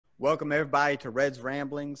Welcome everybody to Red's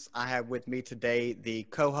Ramblings. I have with me today the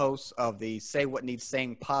co-hosts of the Say What Needs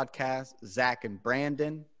Saying podcast, Zach and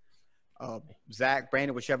Brandon. Zach,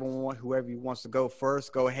 Brandon, whoever you wants to go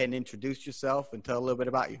first, go ahead and introduce yourself and tell a little bit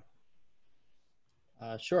about you.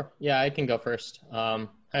 Sure. Yeah, I can go first. Hi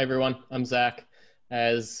everyone. I'm Zach.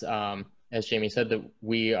 As Jamie said, that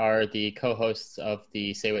we are the co-hosts of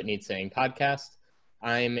the Say What Needs Saying podcast.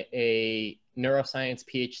 I'm a neuroscience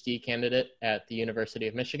PhD candidate at the University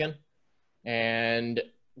of Michigan, and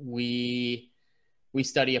we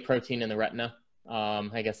study a protein in the retina.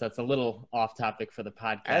 I guess that's a little off topic for the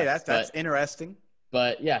podcast. Hey, that's interesting.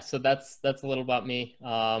 But yeah, so that's a little about me.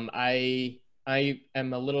 I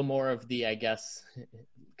am a little more of the, I guess,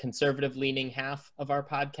 conservative leaning half of our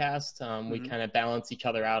podcast. We kind of balance each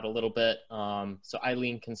other out a little bit. So I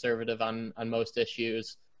lean conservative on most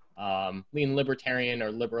issues, lean libertarian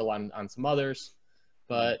or liberal on some others.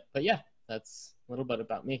 But yeah, that's a little bit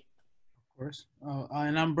about me. Of course.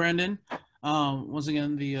 And I'm Brandon. Once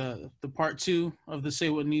again, the part two of the Say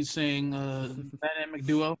What Needs Saying dynamic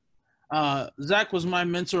duo. Zach was my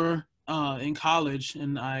mentor in college,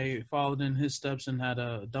 and I followed in his steps and had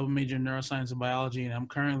a double major in neuroscience and biology, and I'm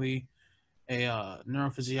currently a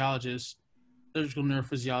neurophysiologist, surgical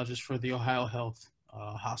neurophysiologist for the Ohio Health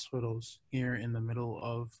hospitals here in the middle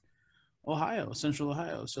of Ohio, central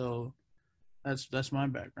Ohio. So that's my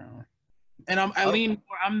background. And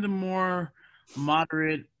I'm the more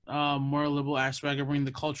moderate, more liberal aspect. I bring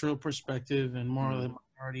the cultural perspective and more of the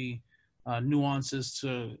minority nuances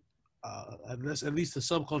to at least the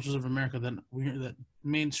subcultures of America that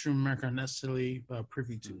mainstream America are necessarily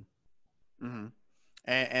privy to. Mm-hmm.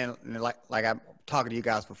 And like I'm talking to you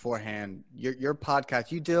guys beforehand, your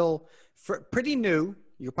podcast, you deal pretty new.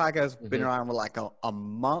 Your podcast has been around for like a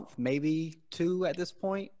month, maybe two at this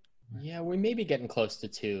point. Yeah, we may be getting close to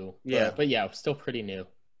two. But yeah, still pretty new.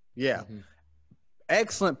 Yeah.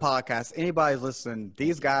 Excellent podcast. Anybody listening,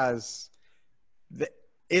 these guys,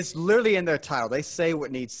 it's literally in their title. They say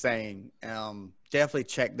what needs saying. Definitely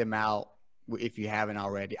check them out if you haven't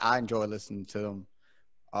already. I enjoy listening to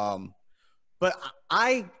them. But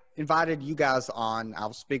I invited you guys on. I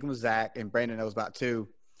was speaking with Zach, and Brandon knows about too,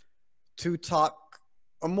 to talk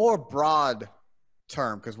a more broad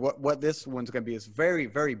term, because what this one's going to be is very,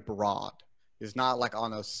 very broad. It's not like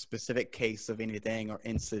on a specific case of anything or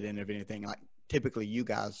incident of anything like typically you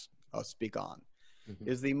guys speak on.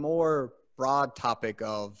 Is the more broad topic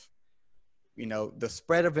of, the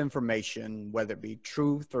spread of information, whether it be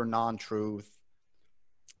truth or non-truth,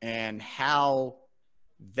 and how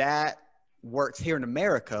that works here in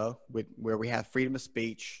America where we have freedom of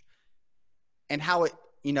speech, and how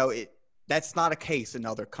that's not a case in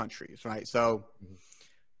other countries, right? So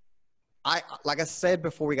like I said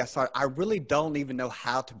before we got started, I really don't even know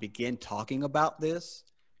how to begin talking about this,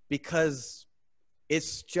 because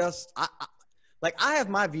it's just, I have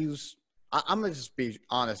my views. I'm going to just be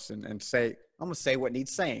honest and say, I'm going to say what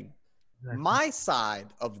needs saying. Exactly. My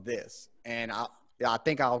side of this, and I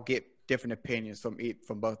think I'll get different opinions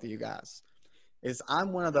from both of you guys, is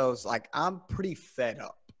I'm one of those, I'm pretty fed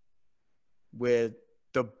up with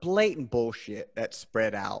the blatant bullshit that's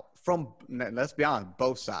spread out from, let's be honest,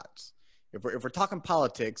 both sides. If we're talking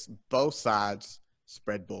politics, both sides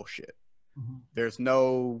spread bullshit. There's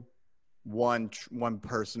no one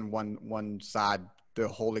person, one side, the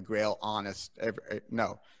holy grail, honest.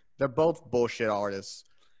 No, they're both bullshit artists.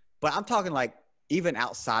 But I'm talking even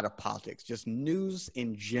outside of politics, just news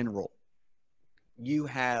in general. You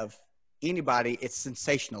have anybody, it's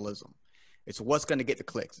sensationalism. It's what's going to get the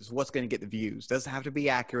clicks. It's what's going to get the views. Doesn't have to be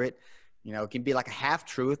accurate. It can be like a half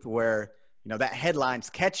truth where, that headline's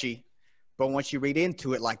catchy, but once you read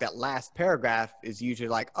into it, that last paragraph is usually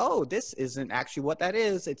oh, this isn't actually what that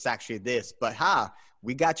is. It's actually this. But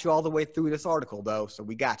we got you all the way through this article though, so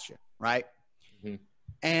we got you, right?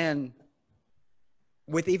 And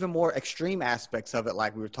with even more extreme aspects of it,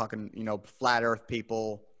 like we were talking, flat earth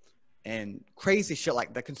people and crazy shit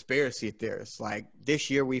like the conspiracy theorists. Like this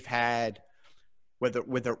year we've had with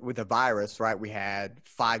the virus, right? We had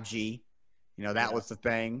 5G, that was the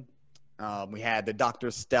thing. We had the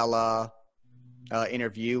Dr. Stella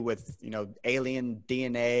interview with, alien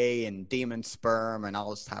DNA and demon sperm and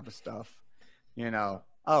all this type of stuff.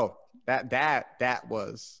 Oh, that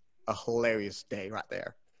was a hilarious day right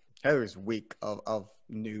there. Hilarious week of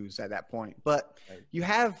news at that point. But you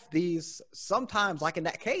have these, sometimes, like in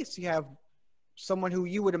that case, you have someone who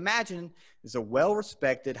you would imagine is a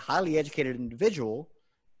well-respected, highly educated individual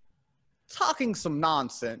talking some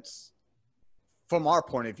nonsense from our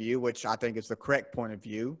point of view, which I think is the correct point of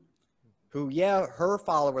view, who, her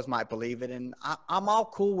followers might believe it. And I'm all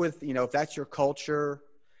cool with, if that's your culture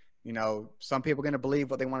You know, some people are going to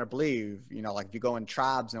believe what they want to believe. You know, like if you go in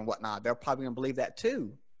tribes and whatnot, they're probably going to believe that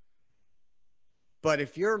too. But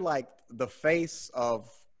if you're like the face of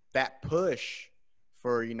that push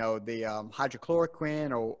for, you know, the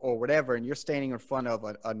hydrochloroquine or whatever, and you're standing in front of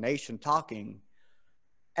a nation talking,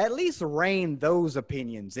 at least rein those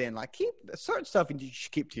opinions in. Like keep certain stuff you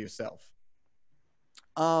should keep to yourself.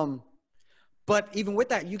 But even with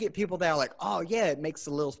that, you get people that are like, oh yeah, it makes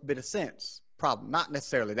a little bit of sense. Problem, not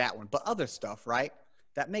necessarily that one, but other stuff, right?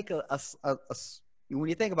 That make a when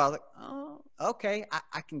you think about it, like, oh, okay,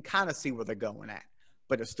 I can kind of see where they're going at,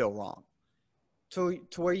 but it's still wrong. To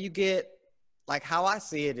where you get, like how I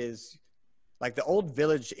see it is like the old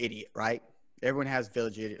village idiot, right? Everyone has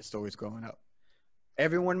village idiot stories growing up.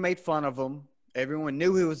 Everyone made fun of him. Everyone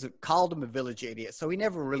knew called him a village idiot, so he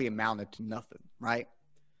never really amounted to nothing, right?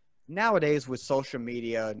 Nowadays, with social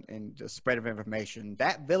media and the spread of information,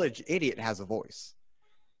 that village idiot has a voice.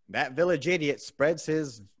 That village idiot spreads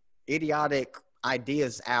his idiotic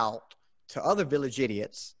ideas out to other village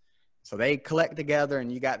idiots. So they collect together, and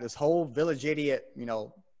you got this whole village idiot, you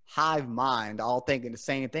know, hive mind, all thinking the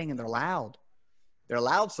same thing, and they're loud. They're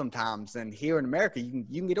loud sometimes. And here in America, you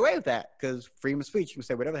can get away with that because freedom of speech. You can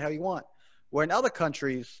say whatever the hell you want. Where in other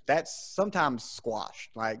countries, that's sometimes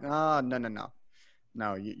squashed. Like, oh, no.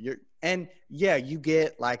 No, you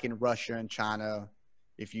get like in Russia and China,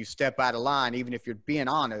 if you step out of line, even if you're being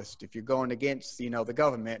honest, if you're going against, you know, the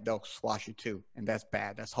government, they'll squash you too. And that's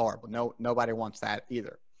bad. That's horrible. Nobody wants that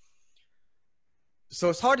either. So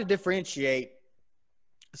it's hard to differentiate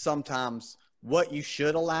sometimes what you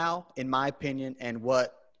should allow, in my opinion, and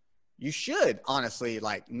what you should honestly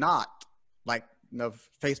like not. Like, you know,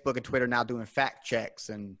 Facebook and Twitter now doing fact checks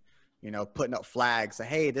and, you know, putting up flags say,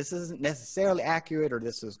 hey, this isn't necessarily accurate or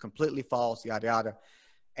this is completely false, yada, yada.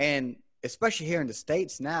 And especially here in the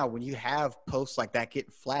States now, when you have posts like that getting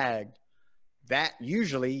flagged, that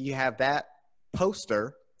usually you have that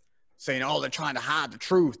poster saying, oh, they're trying to hide the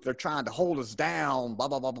truth. They're trying to hold us down, blah,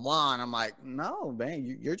 blah, blah, blah, blah. And I'm like, no,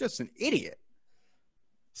 man, you're just an idiot.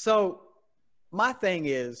 So my thing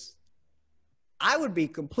is, I would be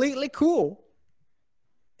completely cool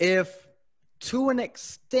if, to an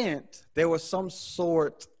extent, there was some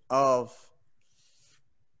sort of,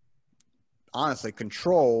 honestly,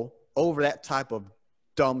 control over that type of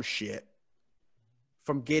dumb shit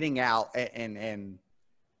from getting out and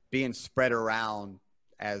being spread around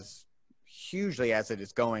as hugely as it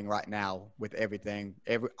is going right now with everything.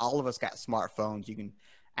 All of us got smartphones. You can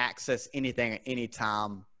access anything at any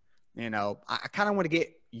time. You know, I kind of want to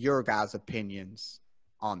get your guys' opinions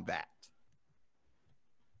on that.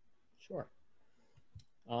 Sure.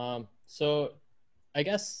 So I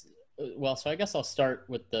guess I'll start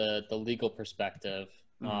with the legal perspective,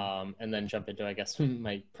 and then jump into, I guess,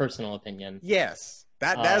 my personal opinion. Yes.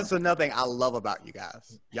 That's another thing I love about you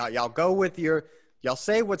guys. Y'all go with y'all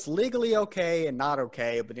say what's legally okay and not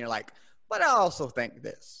okay, but you're like, but I also think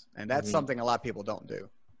this. And that's something a lot of people don't do.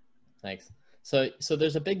 Thanks. So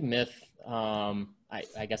there's a big myth.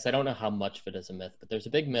 I guess I don't know how much of it is a myth, but there's a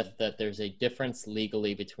big myth that there's a difference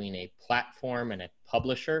legally between a platform and a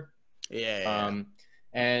publisher. Yeah.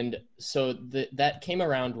 And so that came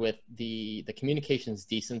around with the Communications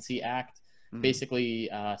Decency Act. Basically,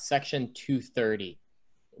 Section 230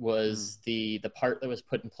 was the part that was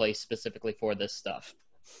put in place specifically for this stuff.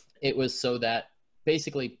 It was so that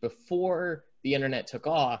basically before the internet took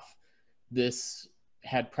off, this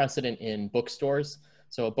had precedent in bookstores.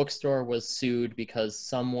 So a bookstore was sued because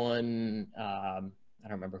someone, I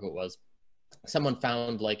don't remember who it was, someone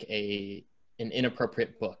found like an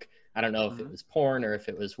inappropriate book. I don't know if it was porn or if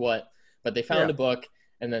it was what, but they found a book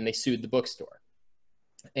and then they sued the bookstore.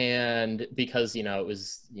 And because, you know, it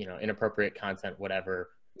was, you know, inappropriate content, whatever,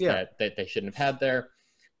 that they shouldn't have had there,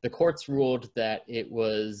 the courts ruled that it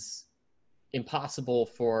was impossible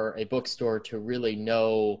for a bookstore to really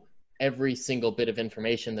know every single bit of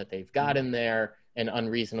information that they've got in there, and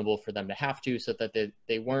unreasonable for them to have to, so that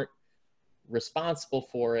they weren't responsible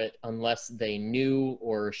for it unless they knew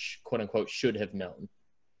or quote unquote should have known.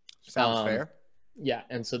 Sounds fair. Yeah,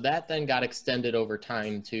 and so that then got extended over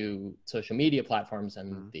time to social media platforms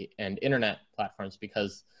and and internet platforms,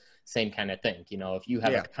 because same kind of thing. You know, if you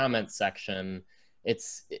have a comment section,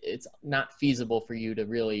 it's not feasible for you to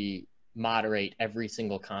really moderate every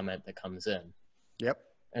single comment that comes in. Yep.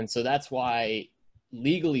 And so that's why,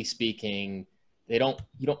 legally speaking, you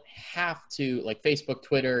don't have to, like Facebook,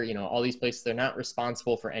 Twitter, you know, all these places, they're not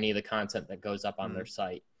responsible for any of the content that goes up on their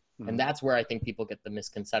site. And that's where I think people get the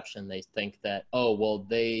misconception. They think that, oh, well,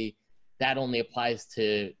 that only applies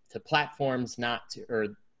to platforms, not to, or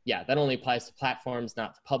that only applies to platforms,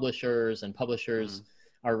 not to publishers, and publishers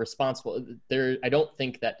are responsible. There, I don't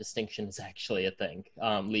think that distinction is actually a thing,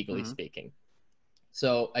 legally speaking.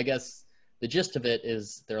 So I guess the gist of it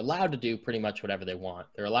is they're allowed to do pretty much whatever they want.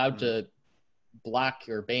 They're allowed to block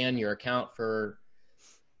or ban your account for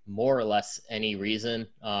more or less any reason.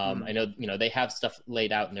 I know, you know, they have stuff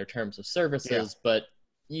laid out in their terms of services, but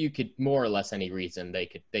you could more or less any reason they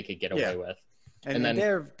could get away with. And then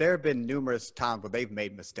there have been numerous times where they've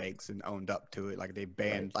made mistakes and owned up to it. Like they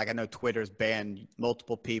banned, like I know Twitter's banned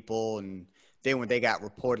multiple people, and then when they got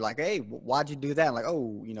reported, like, hey, why'd you do that? I'm like,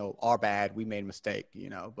 oh, you know, our bad, we made a mistake, you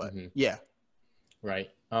know. But Right.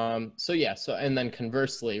 So and then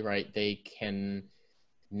conversely, right, they can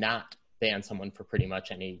not ban someone for pretty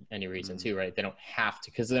much any reason too, right? They don't have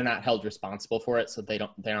to, because they're not held responsible for it, so they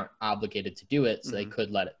aren't obligated to do it, so they could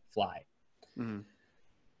let it fly.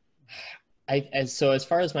 So as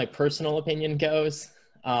far as my personal opinion goes,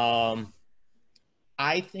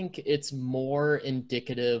 I think it's more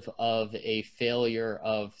indicative of a failure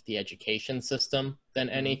of the education system than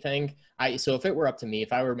anything. So if it were up to me,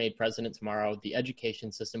 if I were made president tomorrow, the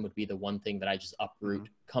education system would be the one thing that I just uproot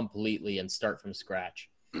completely and start from scratch.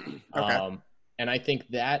 And I think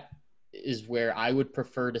that is where I would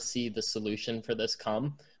prefer to see the solution for this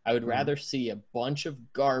come. I would rather see a bunch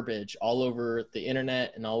of garbage all over the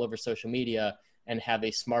internet and all over social media and have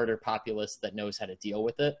a smarter populace that knows how to deal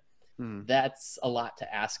with it. That's a lot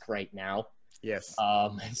to ask right now. Yes.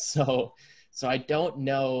 So I don't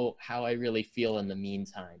know how I really feel in the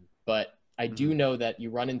meantime, but I do know that you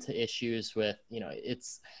run into issues with, you know,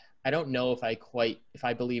 I don't know if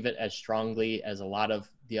I believe it as strongly as a lot of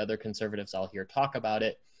the other conservatives I'll hear talk about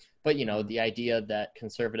it. But, you know, the idea that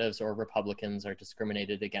conservatives or Republicans are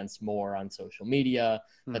discriminated against more on social media,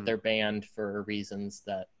 that they're banned for reasons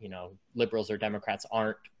that, you know, liberals or Democrats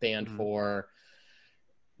aren't banned for,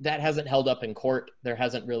 that hasn't held up in court. There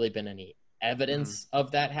hasn't really been any evidence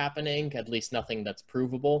of that happening, at least nothing that's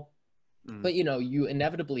provable. But, you know, you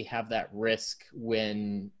inevitably have that risk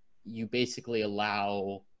when you basically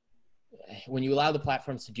allow the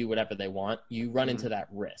platforms to do whatever they want, you run into that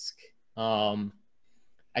risk.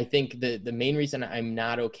 I think the main reason I'm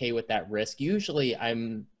not okay with that risk, usually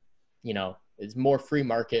it's more free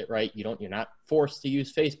market, right? You're not forced to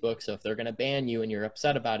use Facebook. So if they're going to ban you and you're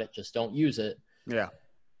upset about it, just don't use it. Yeah.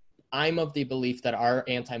 I'm of the belief that our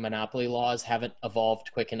anti-monopoly laws haven't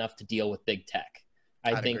evolved quick enough to deal with big tech.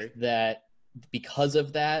 I think that because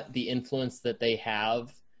of that, the influence that they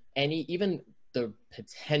have, even the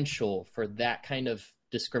potential for that kind of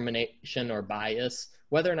discrimination or bias,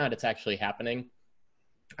 whether or not it's actually happening,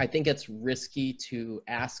 I think it's risky to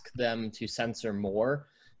ask them to censor more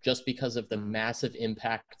just because of the massive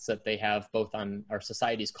impacts that they have both on our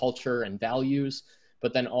society's culture and values,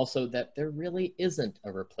 but then also that there really isn't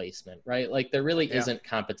a replacement, right? Like there really isn't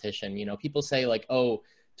competition. You know, people say like, oh,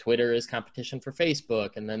 Twitter is competition for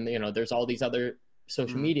Facebook. And then, you know, there's all these other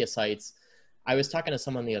social media sites. I was talking to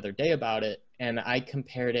someone the other day about it, and I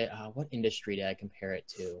compared it. What industry did I compare it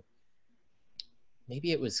to?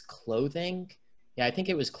 Maybe it was clothing. Yeah, I think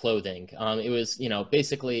it was clothing. It was, you know,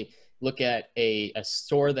 basically look at a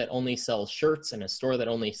store that only sells shirts and a store that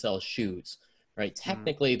only sells shoes, right?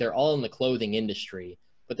 Technically, they're all in the clothing industry,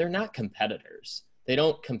 but they're not competitors. They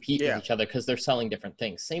don't compete with each other because they're selling different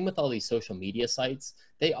things. Same with all these social media sites.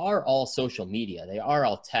 They are all social media. They are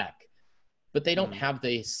all tech, but they don't have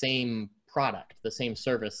the same product, the same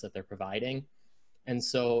service that they're providing. And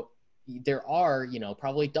so there are, you know,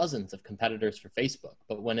 probably dozens of competitors for Facebook,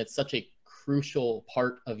 but when it's such a crucial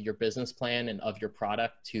part of your business plan and of your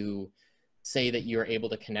product to say that you're able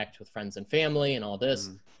to connect with friends and family and all this,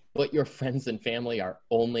 but your friends and family are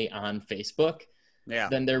only on Facebook,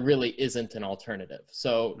 then there really isn't an alternative.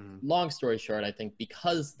 So long story short, I think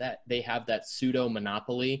because that they have that pseudo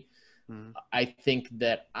monopoly, I think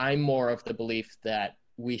that I'm more of the belief that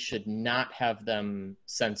we should not have them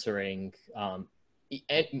censoring. I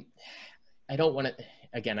don't want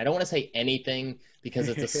to say anything because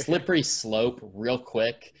it's a slippery slope real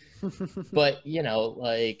quick, but you know,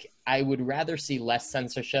 like I would rather see less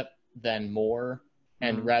censorship than more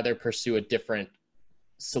and rather pursue a different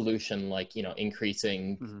solution, like, you know,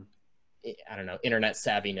 increasing, I don't know, internet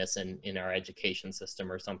savviness in our education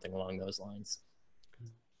system or something along those lines.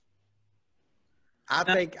 I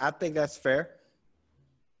think that's fair.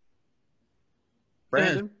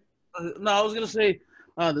 Brandon? No, I was going to say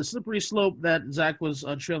the slippery slope that Zach was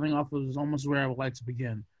trailing off was almost where I would like to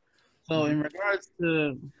begin. So in regards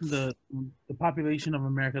to the population of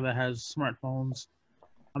America that has smartphones,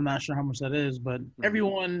 I'm not sure how much that is, but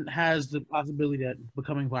everyone has the possibility of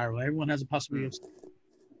becoming viral. Everyone has a possibility of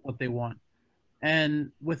what they want.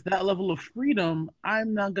 And with that level of freedom,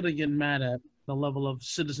 I'm not going to get mad at the level of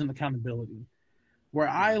citizen accountability. Where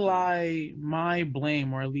I lie my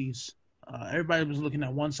blame, or at least everybody was looking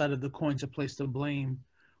at one side of the coin to place the blame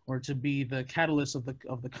or to be the catalyst of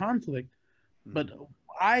the conflict. But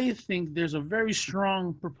I think there's a very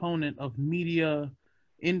strong proponent of media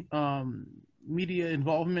involvement,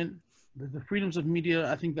 the freedoms of media.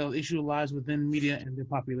 I think the issue lies within media and the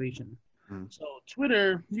population. So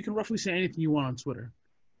Twitter, you can roughly say anything you want on Twitter.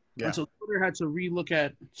 Yeah. And so Twitter had to relook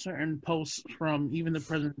at certain posts from even the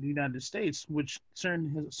president of the United States, which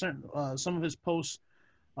some of his posts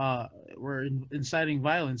were inciting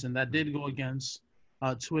violence, and that did go against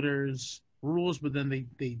Twitter's rules. But then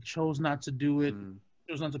they chose not to do it.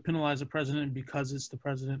 Chose not to penalize the president because it's the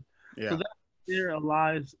president. Yeah. So that there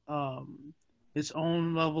lies its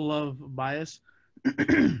own level of bias.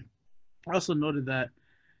 I also noted that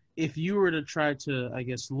if you were to try to, I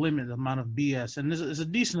guess, limit the amount of BS, and there's a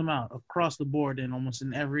decent amount across the board in almost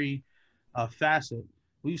in every facet,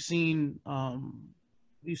 we've seen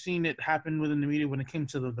it happen within the media when it came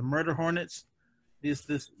to the murder hornets.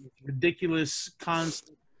 This ridiculous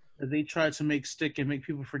concept that they tried to make stick and make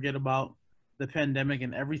people forget about the pandemic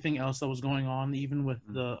and everything else that was going on, even with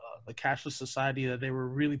the cashless society that they were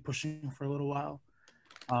really pushing for a little while.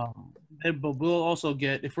 But we'll also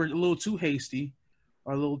get, if we're a little too hasty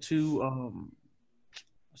or a little too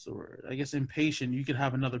what's the word? I guess impatient, you could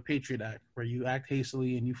have another Patriot Act where you act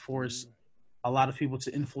hastily and you force a lot of people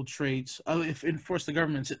to force the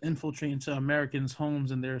government to infiltrate into Americans'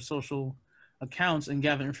 homes and their social accounts and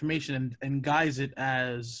gather information and guise it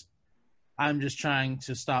as, I'm just trying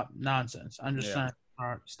to stop nonsense. I'm just trying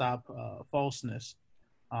to stop falseness.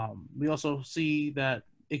 We also see that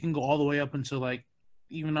it can go all the way up into like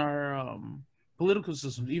even our political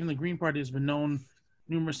systems. Even the Green Party has been known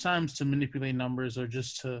numerous times to manipulate numbers or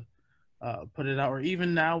just to put it out. Or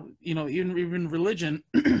even now, even religion.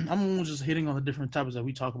 I'm just hitting on the different topics that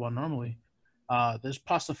we talk about normally. There's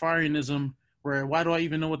Pastafarianism, where why do I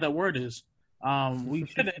even know what that word is? We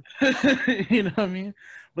shouldn't, you know what I mean?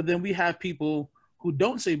 But then we have people who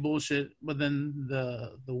don't say bullshit, but then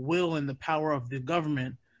the will and the power of the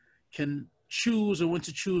government can choose or when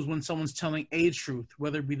to choose when someone's telling a truth,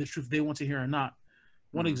 whether it be the truth they want to hear or not.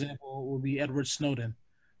 One example will be Edward Snowden.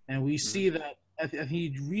 And we see that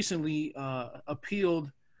he recently appealed,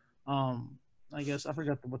 I guess, I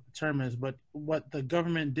forgot what the term is, but what the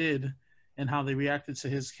government did and how they reacted to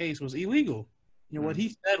his case was illegal. What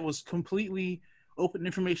he said was completely open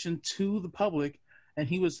information to the public, and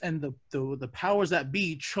the powers that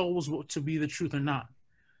be chose what to be the truth or not.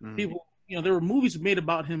 People, there were movies made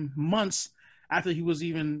about him months after his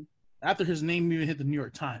name even hit the New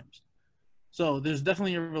York Times. So there's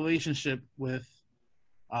definitely a relationship with,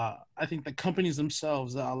 I think, the companies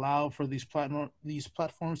themselves that allow for these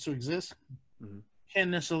platforms to exist can't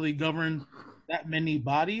necessarily govern that many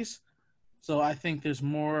bodies. So I think there's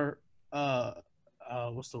more.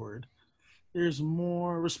 What's the word? There's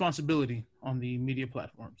more responsibility on the media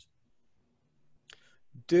platforms.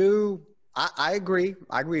 I agree.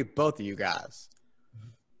 I agree with both of you guys.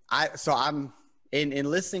 I'm in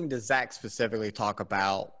listening to Zach specifically talk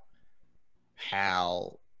about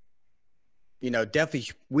how,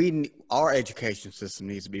 definitely our education system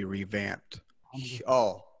needs to be revamped.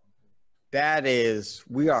 Oh,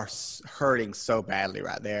 we are hurting so badly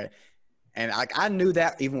right there. And I knew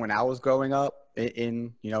that even when I was growing up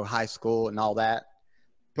in high school and all that,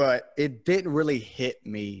 but it didn't really hit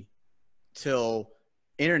me till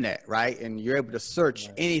internet, right? And you're able to search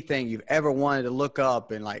anything you've ever wanted to look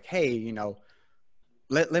up and like, hey,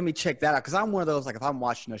 let me check that out. Because I'm one of those, like if I'm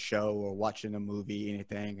watching a show or watching a movie,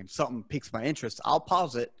 anything, and something piques my interest, I'll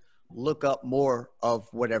pause it, look up more of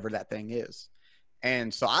whatever that thing is.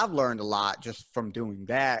 And so I've learned a lot just from doing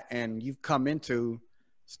that. And you've come into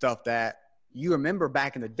stuff that you remember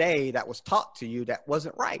back in the day that was taught to you that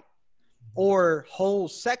wasn't right, or whole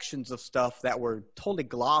sections of stuff that were totally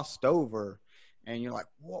glossed over. And you're like,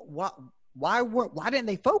 why didn't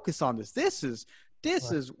they focus on this? This is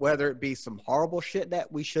whether it be some horrible shit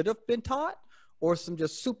that we should have been taught or some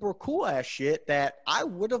just super cool ass shit that I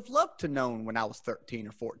would have loved to known when I was 13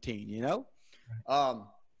 or 14,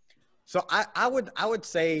 So I would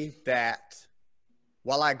say that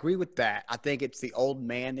while I agree with that, I think it's the old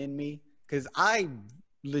man in me, because I've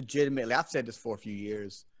said this for a few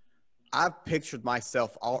years, I've pictured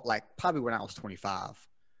myself probably when I was 25,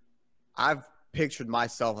 I've pictured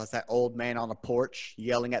myself as that old man on a porch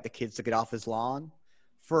yelling at the kids to get off his lawn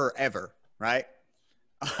forever, right?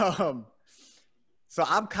 So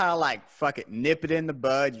I'm kind of like, fuck it, nip it in the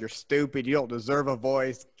bud. You're stupid. You don't deserve a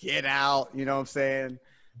voice. Get out. You know what I'm saying?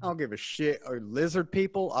 I don't give a shit. Or lizard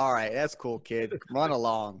people? All right, that's cool, kid. Run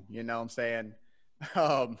along. You know what I'm saying?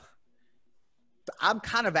 Um, I'm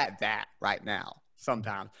kind of at that right now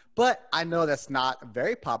sometimes. But I know that's not a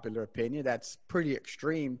very popular opinion. That's pretty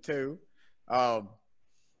extreme too. Um,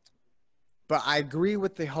 but I agree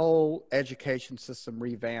with the whole education system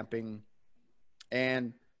revamping.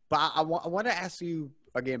 And but I want to ask you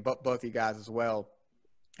again, both of you guys as well,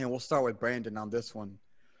 and we'll start with Brandon on this one.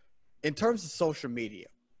 In terms of social media,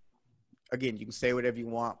 again, you can say whatever you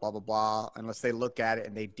want, blah, blah, blah, unless they look at it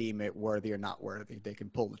and they deem it worthy or not worthy. They can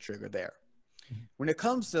pull the trigger there. When it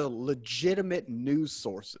comes to legitimate news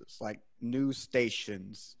sources, like news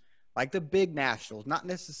stations, like the big nationals, not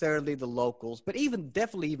necessarily the locals, but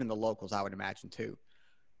definitely even the locals, I would imagine too.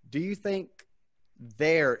 Do you think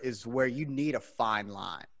there is where you need a fine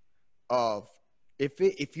line of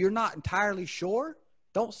if you're not entirely sure,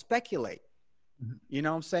 don't speculate. You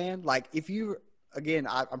know what I'm saying? Like if you, again,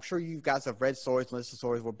 I'm sure you guys have read stories and listened to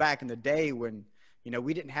stories. Well, back in the day when,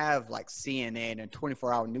 we didn't have like CNN and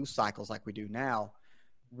 24-hour news cycles like we do now.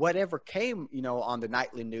 Whatever came, on the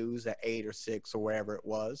nightly news at 8 or 6 or wherever it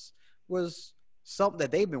was something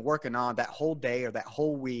that they've been working on that whole day or that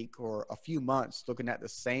whole week or a few months, looking at the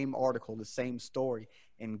same article, the same story,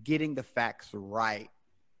 and getting the facts right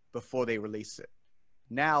before they release it.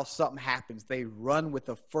 Now something happens. They run with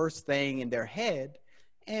the first thing in their head,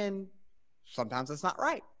 and sometimes it's not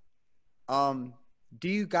right. Do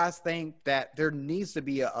you guys think that there needs to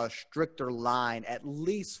be a stricter line, at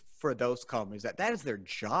least for those companies, that is their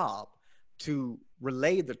job to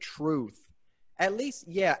relay the truth, at least,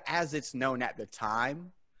 yeah, as it's known at the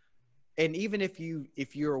time? And even if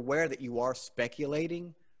you're aware that you are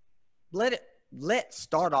speculating, let's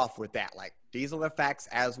start off with that. Like, these are the facts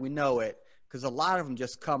as we know it, because a lot of them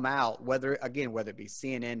just come out, whether it be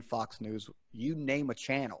CNN, Fox News, you name a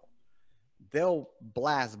channel, they'll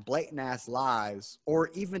blast blatant ass lies, or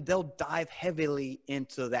even they'll dive heavily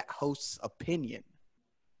into that host's opinion,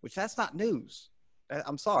 which that's not news.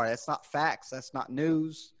 I'm sorry, that's not facts. That's not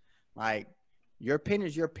news. Like, your opinion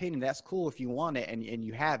is your opinion. That's cool if you want it and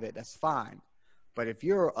you have it. That's fine. But if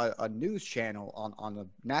you're a news channel on a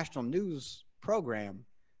national news program,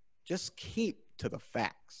 just keep to the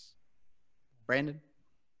facts. Brandon?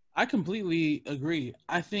 I completely agree.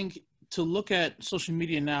 I think to look at social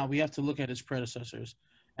media now, we have to look at its predecessors.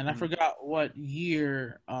 And I forgot what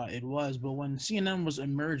year it was, but when CNN was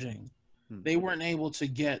emerging, they weren't able to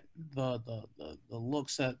get the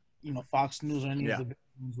looks that Fox News or any of the big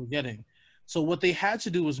news were getting. So what they had to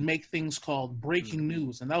do was make things called breaking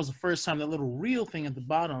news, and that was the first time that little real thing at the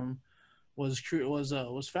bottom was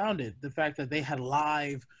founded. The fact that they had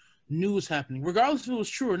live news happening, regardless if it was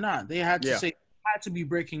true or not, they had to say it had to be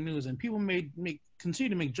breaking news. And people continue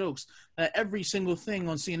to make jokes that every single thing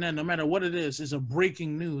on CNN, no matter what it is a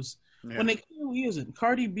breaking news when it clearly isn't.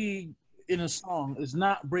 Cardi B in a song is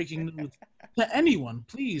not breaking news to anyone.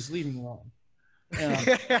 Please leave me alone.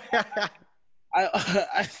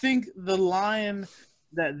 I think the line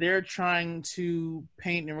that they're trying to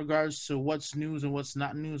paint in regards to what's news and what's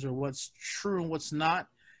not news, or what's true and what's not,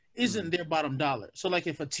 isn't their bottom dollar. So like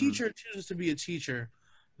if a teacher chooses to be a teacher,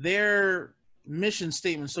 their mission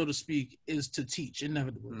statement, so to speak, is to teach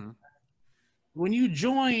inevitably. When you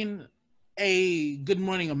join a Good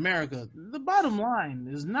Morning America, the bottom line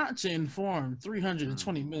is not to inform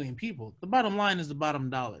 320 million people. The bottom line is the bottom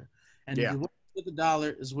dollar. And the way you get the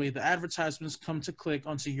dollar is the way the advertisements come to click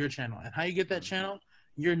onto your channel. And how you get that channel,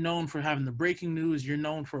 you're known for having the breaking news. You're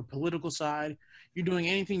known for a political side. You're doing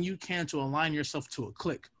anything you can to align yourself to a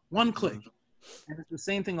click. One click. And it's the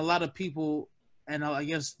same thing a lot of people, and I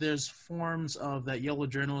guess there's forms of that yellow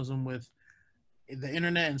journalism with the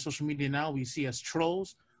internet and social media now we see as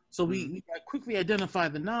trolls. So we quickly identify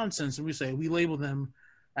the nonsense, and we label them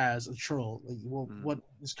as a troll. Like, well, what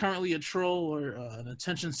is currently a troll or an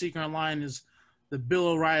attention seeker online is the Bill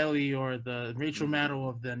O'Reilly or the Rachel Maddow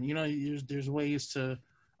of them. There's ways to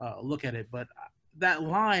look at it, but that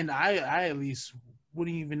line, I at least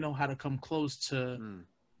wouldn't even know how to come close to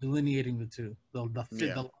delineating the two, the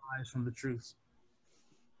lies from the truths.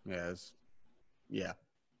 Yes. Yeah.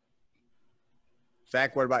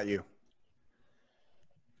 Zach, what about you?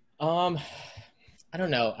 I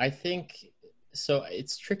don't know. I think so.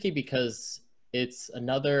 It's tricky because it's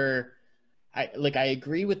another. I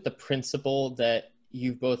agree with the principle that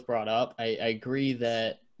you've both brought up. I agree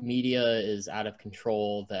that media is out of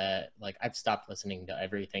control. That I've stopped listening to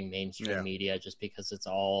everything mainstream media just because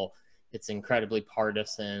it's incredibly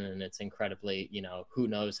partisan, and it's incredibly, who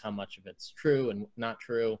knows how much of it's true and not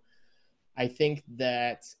true. I think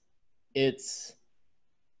that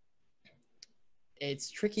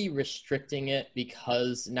it's tricky restricting it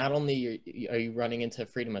because not only are you running into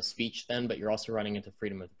freedom of speech then, but you're also running into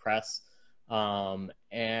freedom of the press.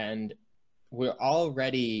 And we're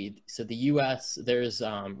already, so the US, there's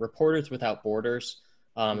Reporters Without Borders.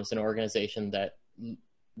 It's an organization that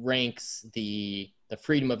ranks the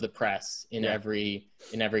freedom of the press in every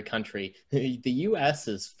country. The US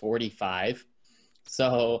is 45.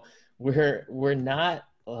 So we're not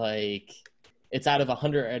like, it's out of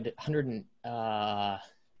 100 out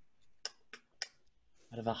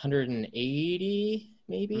of 180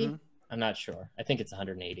 maybe. Mm-hmm. I'm not sure. I think it's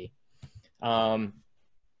 180.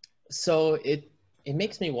 So it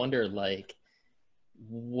makes me wonder, like,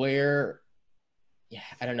 where,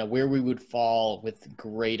 I don't know, where we would fall with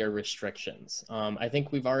greater restrictions. I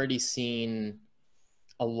think we've already seen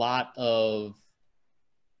a lot of,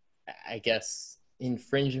 I guess,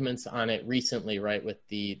 infringements on it recently, right? With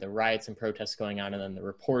the riots and protests going on, and then the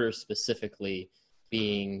reporters specifically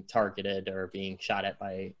being targeted or being shot at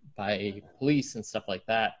by police and stuff like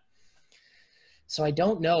that. So I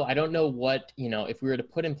don't know what, if we were to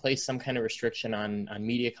put in place some kind of restriction on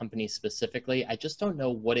media companies specifically, I just don't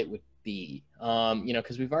know what it would be.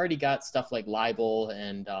 Because we've already got stuff like libel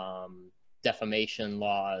and defamation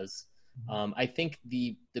laws. I think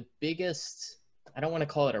the biggest, I don't want to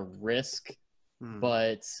call it a risk,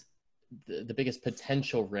 but the biggest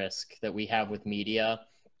potential risk that we have with media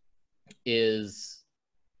is,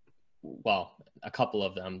 well, a couple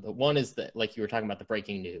of them. The one is that, like you were talking about, the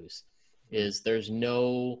breaking news. Is there's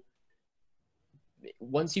no,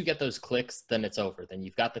 once you get those clicks, then it's over. Then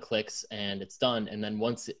you've got the clicks and it's done. And then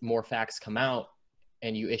once more facts come out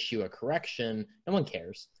and you issue a correction, no one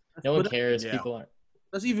cares. No one cares. Yeah. People aren't.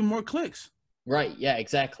 That's even more clicks. Right. Yeah,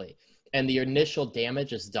 exactly. And the initial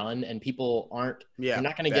damage is done and people aren't, you're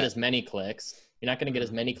not going to get as many clicks. You're not going to get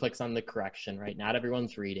as many clicks on the correction, right? Not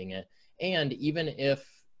everyone's reading it. And even if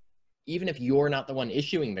you're not the one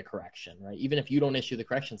issuing the correction, right? Even if you don't issue the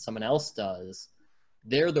correction, someone else does,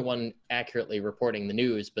 they're the one accurately reporting the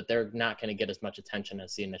news, but they're not going to get as much attention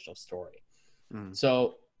as the initial story.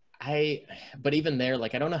 So but even there,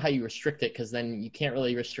 like, I don't know how you restrict it, because then you can't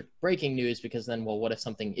really restrict breaking news, because then, well, what if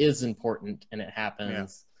something is important and it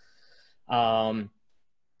happens? Yeah.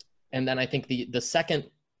 And then I think the second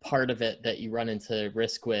part of it that you run into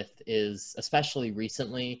risk with is, especially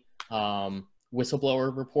recently,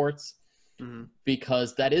 whistleblower reports,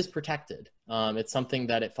 because that is protected. It's something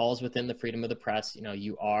that it falls within the freedom of the press.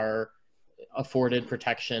 You are afforded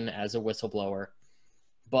protection as a whistleblower,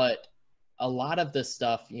 but a lot of this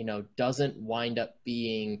stuff, doesn't wind up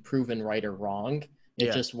being proven right or wrong.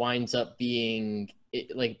 It just winds up being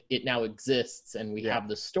it now exists and we have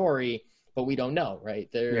the story, but we don't know, right?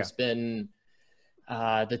 There's been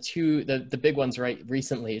the big ones, right?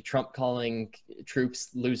 Recently, Trump calling troops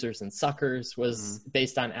losers and suckers was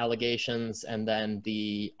based on allegations, and then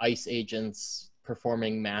the ICE agents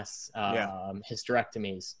performing mass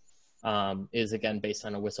hysterectomies is again based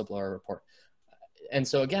on a whistleblower report. And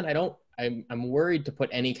so again, I'm worried to put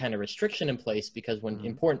any kind of restriction in place, because when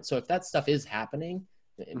important, so if that stuff is happening,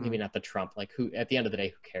 maybe not the Trump, like, who, at the end of the day,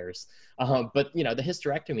 who cares? But the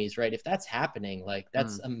hysterectomies, right? If that's happening, like,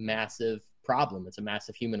 that's a massive problem. It's a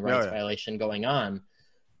massive human rights violation going on,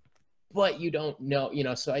 but you don't know,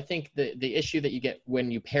 so I think the issue that you get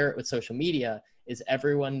when you pair it with social media is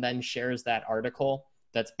everyone then shares that article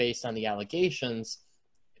that's based on the allegations,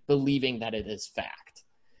 believing that it is fact.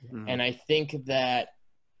 And I think that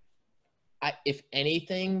if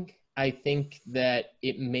anything, I think that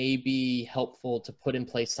it may be helpful to put in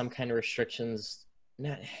place some kind of restrictions,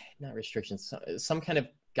 not restrictions, some kind of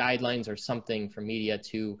guidelines or something for media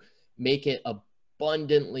to make it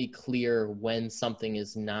abundantly clear when something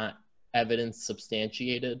is not evidence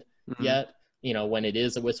substantiated yet, when it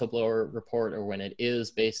is a whistleblower report or when it is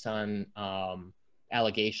based on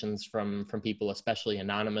allegations from people, especially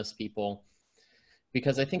anonymous people,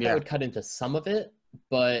 because I think that would cut into some of it.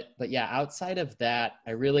 But yeah, outside of that,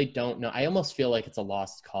 I really don't know. I almost feel like it's a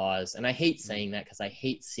lost cause. And I hate saying that, because I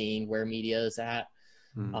hate seeing where media is at.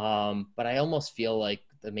 But I almost feel like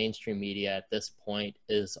the mainstream media at this point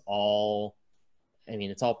is all,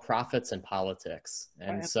 it's all profits and politics.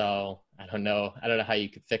 And so I don't know how you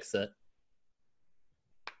could fix it.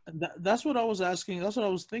 That's what I was asking. That's what I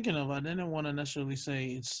was thinking of. I didn't want to necessarily say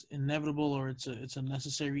it's inevitable or it's a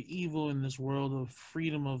necessary evil in this world of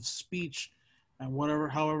freedom of speech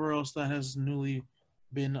and however else that has newly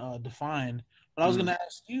been defined. But I was going to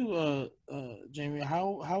ask you, Jamie,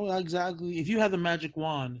 how exactly, if you had the magic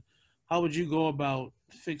wand, how would you go about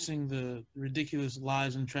fixing the ridiculous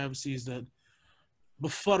lies and travesties that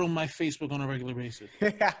befuddle my Facebook on a regular basis?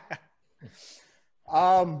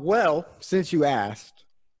 Well, since you asked,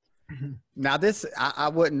 Mhm. now this I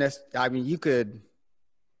wouldn't. I mean, you could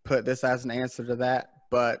put this as an answer to that,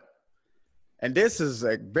 but and this is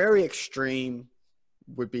a very extreme,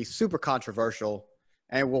 would be super controversial,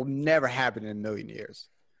 and will never happen in a million years.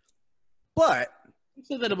 But You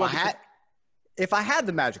said that if I about had, if I had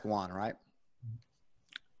the magic wand, right,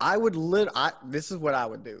 I would this is what I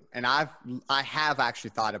would do, and I have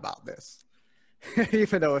actually thought about this,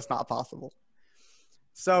 even though it's not possible.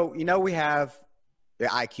 So we have the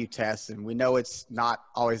IQ test, and we know it's not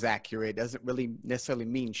always accurate. It doesn't really necessarily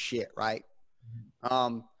mean shit, right?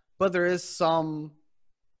 But there is some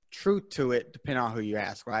truth to it, depending on who you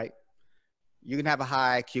ask, right? You can have a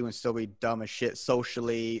high IQ and still be dumb as shit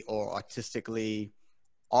socially or artistically,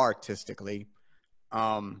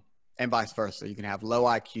 and vice versa. You can have low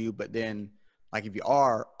IQ, but then, like, if you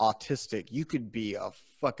are autistic, you could be a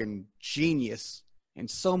fucking genius in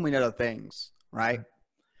so many other things, right?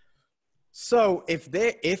 So if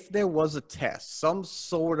there was a test, some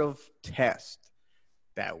sort of test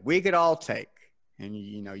that we could all take, and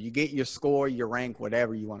you get your score, your rank,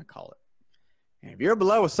 whatever you want to call it. And if you're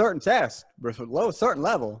below a certain test, below a certain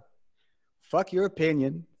level, fuck your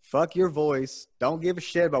opinion, fuck your voice. Don't give a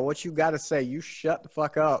shit about what you got to say. You shut the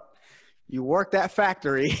fuck up. You work that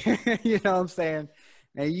factory, you know what I'm saying?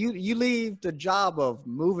 And you leave the job of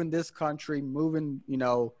moving this country, moving,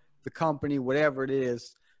 the company, whatever it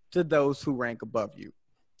is, to those who rank above you.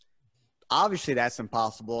 Obviously, that's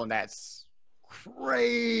impossible, and that's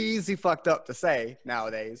crazy fucked up to say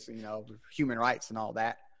nowadays, human rights and all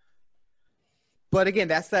that. But again,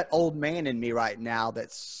 that's that old man in me right now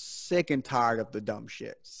that's sick and tired of the dumb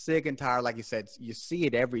shit. Sick and tired, like you said, you see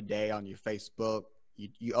it every day on your Facebook.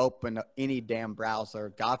 You open up any damn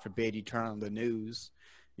browser. God forbid you turn on the news.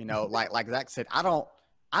 Like Zach said, I don't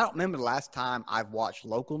remember the last time I've watched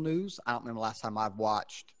local news. I don't remember the last time I've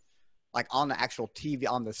watched, like, on the actual TV,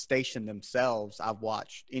 on the station themselves, I've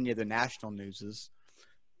watched any of the national news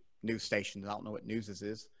stations. I don't know what news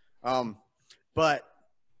is. But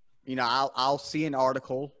I'll see an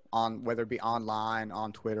article on, whether it be online,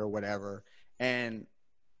 on Twitter, or whatever. And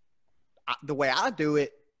the way I do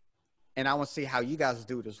it, and I want to see how you guys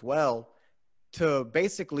do it as well, to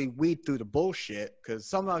basically weed through the bullshit. Because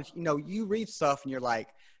sometimes, you read stuff and you're like,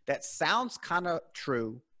 that sounds kind of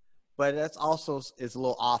true, but that's also is a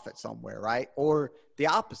little off at somewhere, right? Or the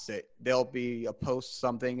opposite. There'll be a post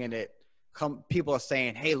something and people are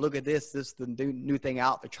saying, hey, look at this is the new thing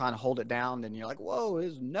out. They're trying to hold it down. And you're like, whoa,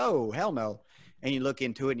 no, hell no. And you look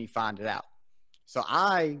into it and you find it out. So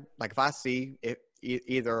if I see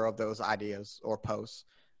either of those ideas or posts,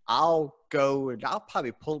 I'll go and I'll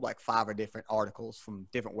probably pull like 5 different articles from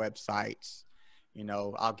different websites.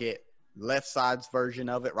 I'll get left side's version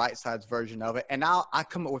of it, right side's version of it, and I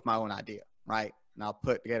come up with my own idea, right? And I'll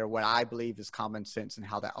put together what I believe is common sense and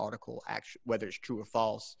how that article actually, whether it's true or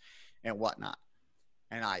false and whatnot.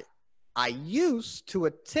 And I used to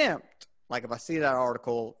attempt, like, if I see that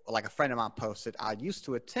article, like a friend of mine posted, I used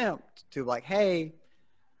to attempt to, like, hey,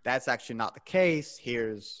 that's actually not the case.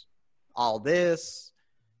 Here's all this.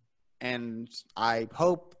 And I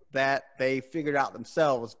hope that they figured out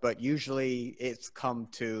themselves, but usually it's come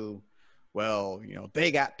to, well, they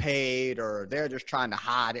got paid, or they're just trying to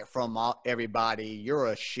hide it from everybody. You're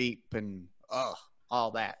a sheep, and all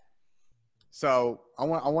that. So I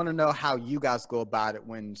want to know how you guys go about it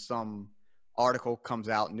when some article comes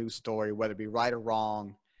out, news story, whether it be right or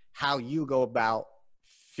wrong, how you go about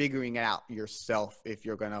figuring it out yourself, if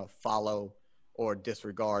you're going to follow or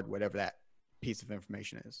disregard whatever that piece of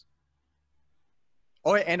information is.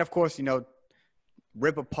 Oh, and of course,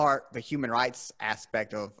 rip apart the human rights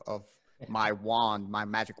aspect of my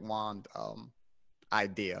magic wand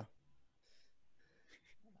idea.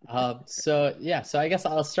 So I guess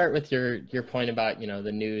I'll start with your point about,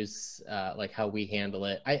 the news, like how we handle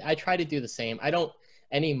it. I try to do the same. I don't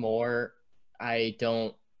anymore. I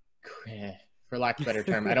don't, for lack of a better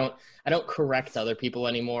term, I don't correct other people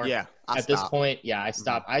anymore. Yeah. At this point, yeah, I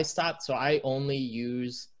stopped. I stopped. So I only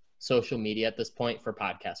use social media at this point for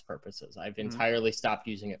podcast purposes. I've entirely stopped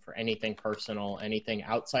using it for anything personal, anything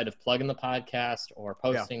outside of plugging the podcast or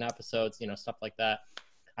posting episodes, stuff like that.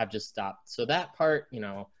 I've just stopped. So that part,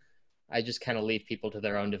 I just kind of leave people to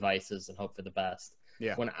their own devices and hope for the best.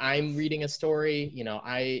 Yeah. When I'm reading a story,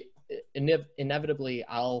 I inevitably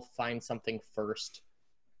I'll find something first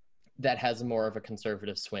that has more of a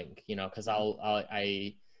conservative swing, because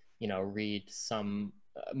I read some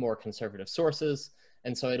more conservative sources.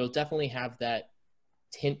 And so it'll definitely have that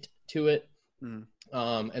tint to it.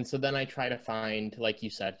 And so then I try to find, like you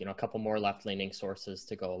said, a couple more left-leaning sources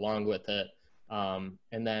to go along with it.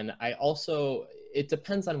 And then I also, it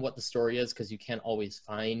depends on what the story is, because you can't always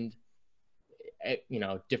find,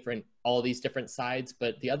 all these different sides.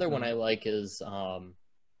 But the other one I like is,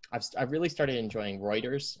 I've really started enjoying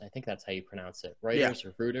Reuters. I think that's how you pronounce it. Reuters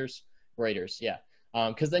or Reuters? Reuters, yeah.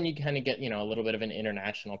 Because then you kind of get, a little bit of an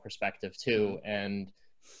international perspective too. And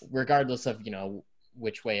regardless of,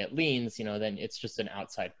 which way it leans, then it's just an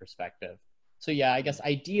outside perspective. So yeah, I guess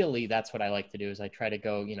ideally that's what I like to do, is I try to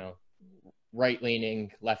go,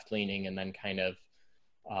 right-leaning, left-leaning, and then kind of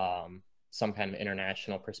some kind of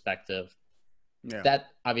international perspective. Yeah. That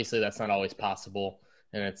obviously that's not always possible.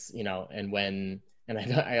 And it's,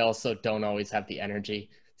 I also don't always have the energy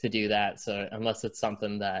to do that. So unless it's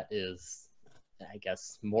something that is, I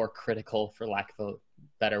guess, more critical, for lack of a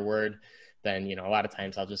better word, then, a lot of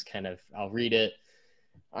times I'll just I'll read it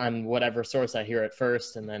on whatever source I hear it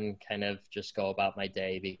first, and then kind of just go about my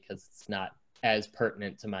day, because it's not as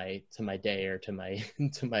pertinent to my day or to my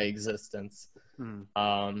to my existence.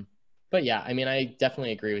 But yeah, I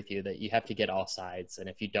definitely agree with you that you have to get all sides, and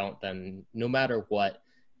if you don't, then no matter what,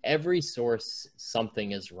 every source,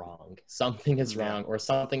 something is wrong, or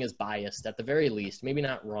something is biased at the very least. Maybe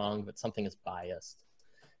not wrong, but something is biased.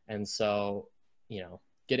 And so,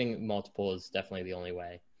 getting multiple is definitely the only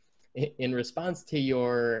way. In response to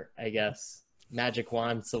your, I guess, magic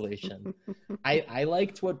wand solution, I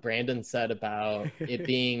liked what Brandon said about it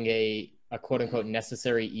being a quote unquote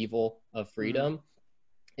necessary evil of freedom.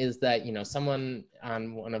 Is that, someone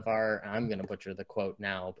on one of our, I'm going to butcher the quote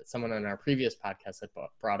now, but someone on our previous podcast had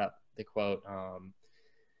brought up the quote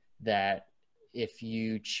that if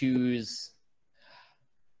you choose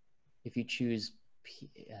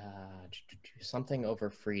something over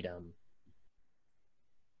freedom,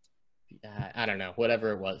 I don't know,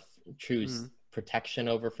 whatever it was, choose protection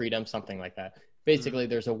over freedom, something like that. Basically,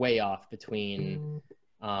 there's a way off between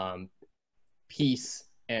peace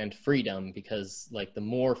and freedom, because like the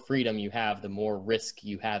more freedom you have, the more risk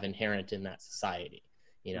you have inherent in that society,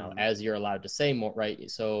 as you're allowed to say more, right?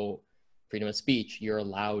 So freedom of speech, you're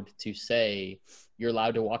allowed to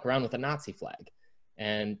walk around with a Nazi flag,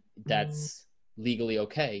 and that's legally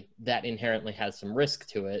okay. That inherently has some risk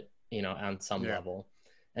to it, on some level.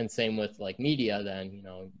 And same with like media, then,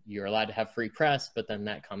 you're allowed to have free press, but then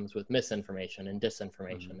that comes with misinformation and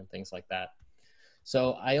disinformation and things like that.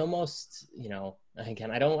 So I almost,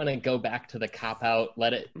 again, I don't want to go back to the cop out,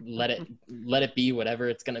 let it be whatever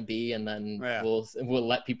it's going to be. And then we'll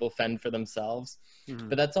let people fend for themselves.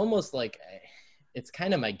 But that's almost like, it's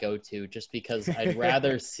kind of my go-to, just because I'd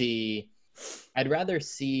rather see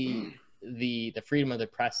the freedom of the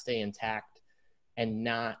press stay intact, and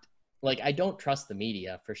not, like, I don't trust the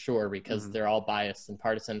media for sure, because they're all biased and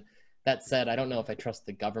partisan. That said, I don't know if I trust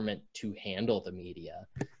the government to handle the media,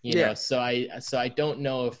 know, so I don't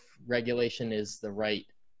know if regulation is the right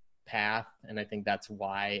path. And I think that's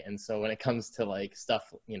why. And so when it comes to like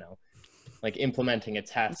stuff, like implementing a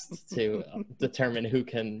test to determine who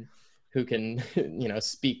can,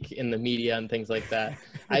 speak in the media and things like that,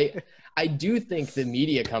 I do think the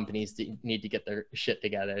media companies need to get their shit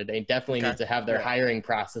together. They definitely need to have their hiring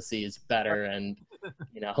processes better, and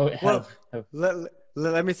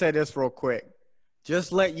let me say this real quick.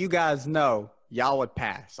 Just let you guys know, y'all would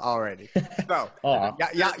pass already. So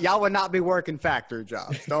y'all would not be working factory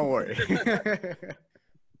jobs. Don't worry.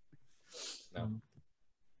 No.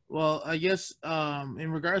 Well, I guess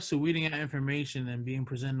in regards to weeding out information and being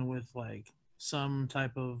presented with like some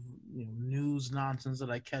type of news nonsense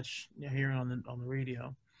that I catch hearing on the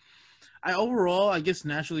radio, I overall, I guess,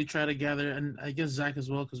 naturally try to gather, and I guess Zach as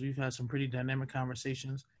well, because we've had some pretty dynamic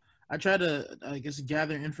conversations. I try to, I guess,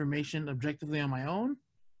 gather information objectively on my own,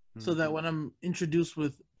 so that when I'm introduced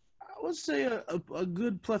with, I would say, a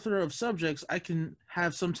good plethora of subjects, I can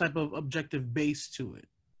have some type of objective base to it.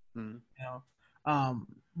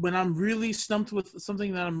 When I'm really stumped with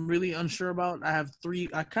something that I'm really unsure about, I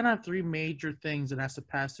kind of have three major things that has to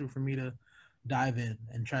pass through for me to dive in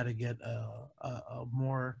and try to get a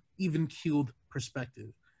more even-keeled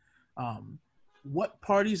perspective. What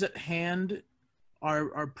parties at hand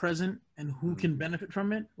are present and who can benefit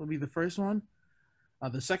from it will be the first one.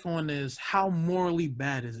 The second one is, how morally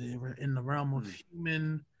bad is it in the realm of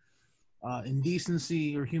human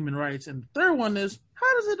indecency or human rights? And the third one is,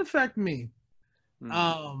 how does it affect me?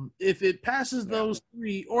 If it passes those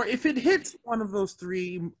three, or if it hits one of those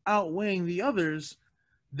three outweighing the others,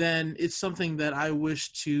 then it's something that I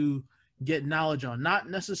wish to get knowledge on, not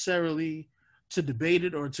necessarily to debate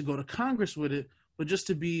it or to go to Congress with it, but just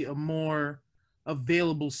to be a more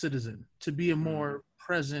available citizen, to be a more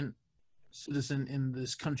present citizen in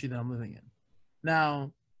this country that I'm living in.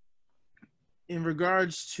 Now, in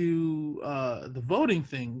regards to the voting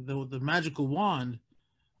thing, the magical wand,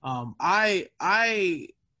 I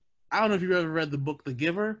don't know if you've ever read the book The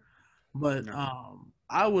Giver, but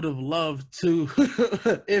I would have loved to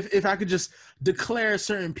if I could just declare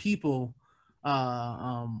certain people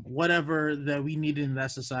whatever that we needed in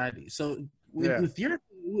that society. So with your,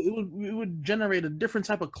 it would generate a different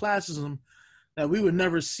type of classism that we would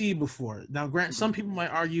never see before. Now, grant some people might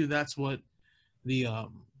argue that's what the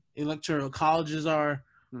electoral colleges are.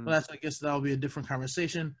 Well, I guess that'll be a different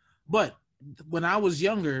conversation. But when I was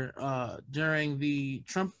younger, during the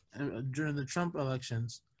Trump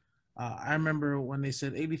elections, I remember when they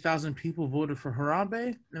said 80,000 people voted for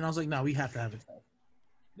Harambe, and I was like, no, we have to have it.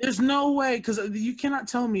 There's no way, because you cannot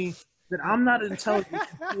tell me that I'm not intelligent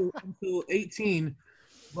until 18,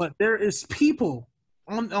 but there is people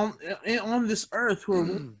on this earth who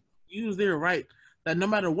are use their right that no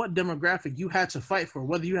matter what demographic you had to fight for,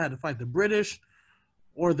 whether you had to fight the British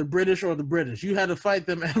or the British, you had to fight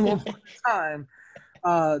them at one point in time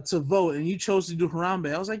to vote, and you chose to do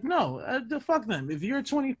Harambe. I was like, no, fuck them. If you're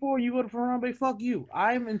 24, you voted for Harambe, fuck you.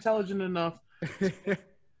 I'm intelligent enough to make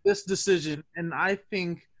this decision, and I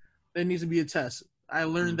think there needs to be a test. I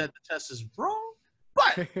learned that the test is wrong,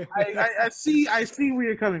 but I see where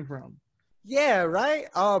you're coming from. Yeah, right.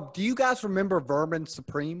 Do you guys remember Vermin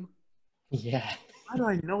Supreme? Yeah. How do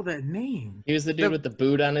I know that name? He was the dude with the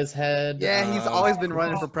boot on his head. Yeah, he's always been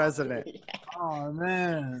running for president. Yeah. Oh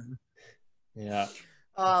man. Yeah.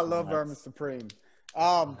 I love Vermin Supreme.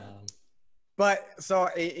 But so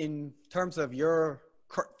in terms of your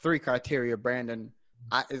three criteria, Brandon,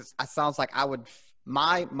 it sounds like I would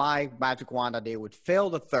my magic wand idea would fail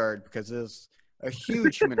the third because it's a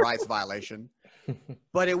huge human rights violation.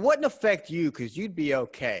 But it wouldn't affect you because you'd be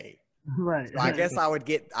okay. Right. So I guess I would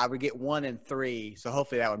get 1 and 3. So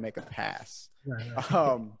hopefully that would make a pass. Right.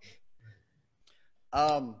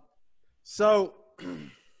 So let's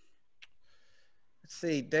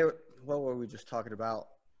see. What were we just talking about?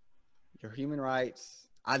 Your human rights.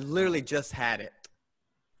 I literally just had it.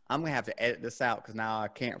 I'm gonna have to edit this out because now I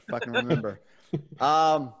can't fucking remember.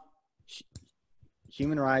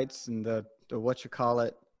 Human rights and the what you call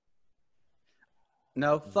it.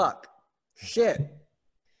 No, fuck. Shit.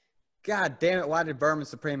 God damn it. Why did Vermin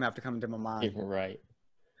Supreme have to come into my mind? You're right.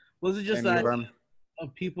 Was it just that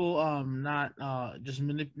of people not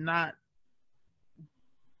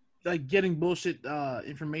like getting bullshit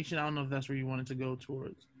information? I don't know if that's where you wanted to go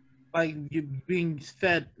towards. Like you being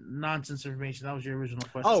fed nonsense information. That was your original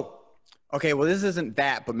question. Oh, okay. Well, this isn't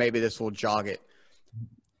that, but maybe this will jog it.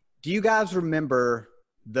 Do you guys remember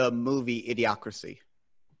the movie Idiocracy?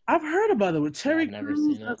 I've heard about it with Terry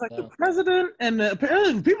Crews as like the president, and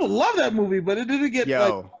apparently people love that movie, but it didn't get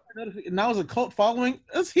like, and that was a cult following.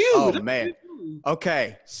 That's huge. Oh man.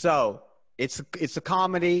 Okay, so it's a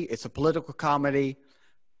comedy. It's a political comedy.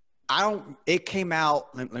 It came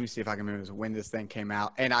out. Let me see if I can remember when this thing came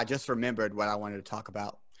out, and I just remembered what I wanted to talk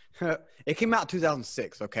about. It came out in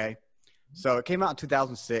 2006. Okay, so it came out in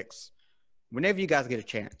 2006. Whenever you guys get a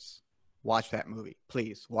chance, watch that movie.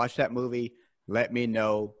 Please watch that movie. Let me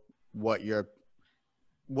know what you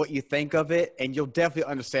think of it, and you'll definitely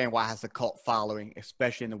understand why it has a cult following,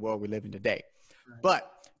 especially in the world we live in today. Right. But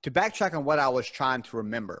to backtrack on what I was trying to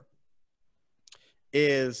remember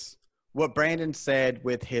is what Brandon said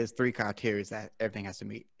with his 3 criteria that everything has to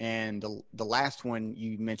meet. And the last one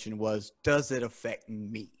you mentioned was, does it affect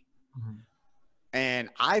me? Mm-hmm. And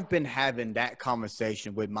I've been having that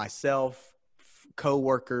conversation with myself,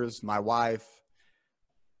 coworkers, my wife,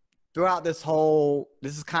 throughout this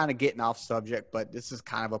is kind of getting off subject, but this is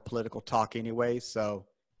kind of a political talk anyway. So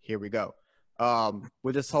here we go.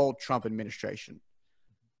 With this whole Trump administration,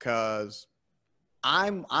 cause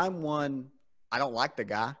I'm one, I don't like the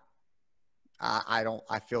guy.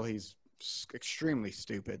 I feel he's extremely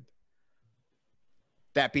stupid.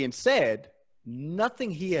 That being said,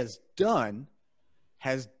 nothing he has done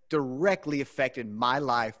has directly affected my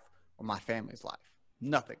life or my family's life.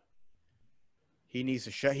 Nothing. He needs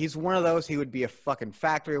to shut. He's one of those. He would be a fucking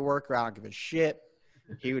factory worker. I don't give a shit.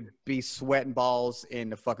 He would be sweating balls in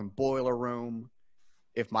the fucking boiler room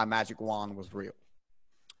if my magic wand was real.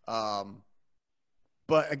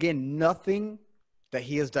 But again, nothing that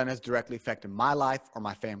he has done has directly affected my life or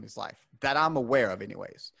my family's life that I'm aware of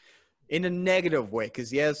anyways. In a negative way,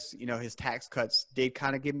 because yes, his tax cuts did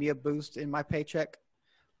kind of give me a boost in my paycheck.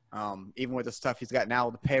 Even with the stuff he's got now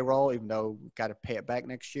with the payroll, even though we've got to pay it back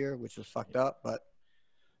next year, which was fucked up. But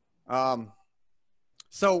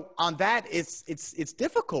so on that, it's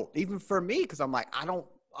difficult even for me because I'm like,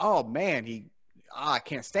 oh man, I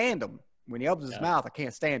can't stand him. When he opens his mouth, I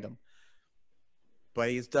can't stand him. but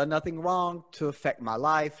he's done nothing wrong to affect my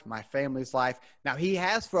life, my family's life. Now, he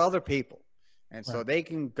has for other people. And so they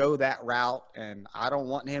can go that route, and I don't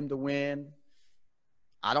want him to win.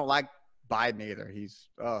 I don't like Biden either.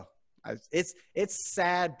 It's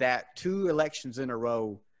sad that 2 elections in a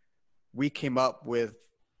row we came up with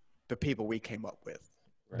the people we came up with.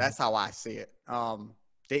 Right. That's how I see it.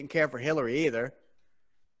 Didn't care for Hillary either,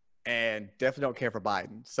 and definitely don't care for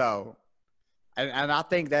Biden. So, and I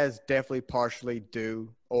think that is definitely partially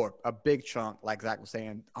due, or a big chunk, like Zach was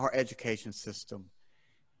saying, our education system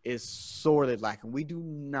is sorely lacking. We do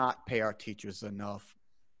not pay our teachers enough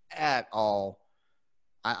at all.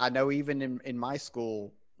 I know even in my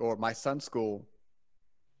school, or my son's school,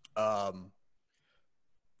 one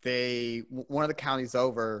of the counties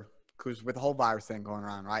over, because with the whole virus thing going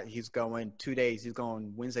around, right? He's going 2 days. He's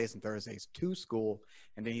going Wednesdays and Thursdays to school,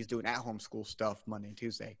 and then he's doing at-home school stuff Monday and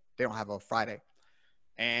Tuesday. They don't have a Friday.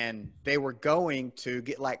 And they were going to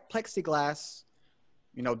get like plexiglass,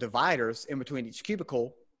 dividers in between each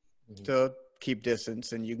cubicle to keep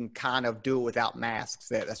distance, and you can kind of do it without masks.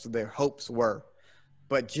 That's what their hopes were.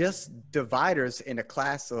 But just dividers in a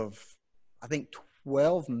class of, I think,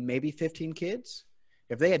 12, maybe 15 kids,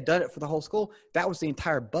 if they had done it for the whole school, that was the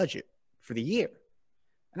entire budget for the year.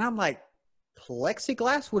 And I'm like,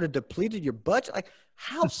 plexiglass would have depleted your budget? Like,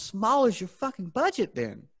 how small is your fucking budget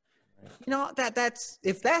then? That's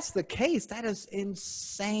if that's the case, that is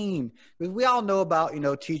insane. Because we all know about,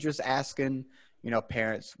 teachers asking,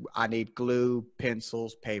 parents, I need glue,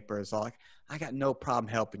 pencils, papers. All like, I got no problem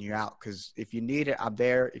helping you out, because if you need it, I'm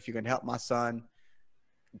there. If you can help my son,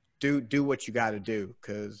 do what you got to do.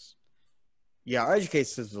 Because, yeah, our education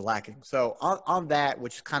system is lacking. So on that,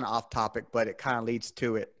 which is kind of off topic, but it kind of leads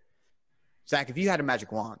to it. Zach, if you had a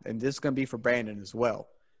magic wand, and this is going to be for Brandon as well,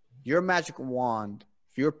 your magic wand,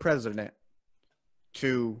 if you're president,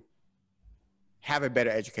 to have a better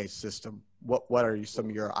education system, what are some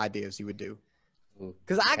of your ideas you would do?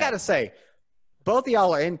 Because I got to say, both of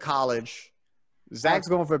y'all are in college. Zach's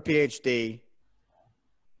going for a PhD.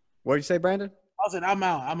 What did you say, Brandon? I said I'm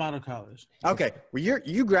out. I'm out of college. Okay. Well,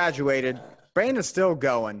 you graduated. Brandon's still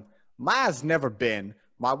going. Maya's never been.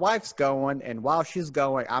 My wife's going, and while she's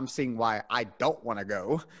going, I'm seeing why I don't want to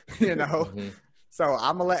go, So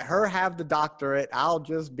I'm gonna let her have the doctorate. I'll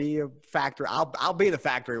just be a factory. I'll be the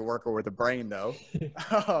factory worker with a brain, though.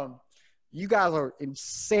 You guys are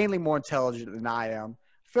insanely more intelligent than I am.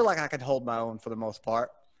 I feel like I can hold my own for the most part.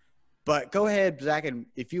 But go ahead, Zach, and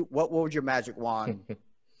what would your magic wand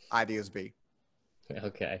ideas be?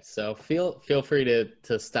 Okay, so feel free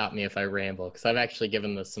to stop me if I ramble, because I've actually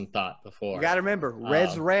given this some thought before. You got to remember,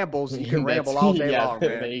 Red's rambles. You can ramble all day long,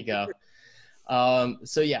 man. There you go.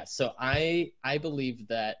 So I believe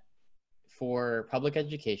that for public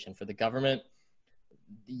education, for the government,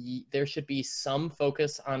 there should be some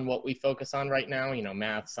focus on what we focus on right now,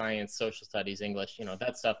 math, science, social studies, English,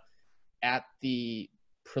 that stuff at the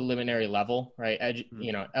preliminary level, right?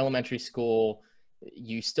 Elementary school,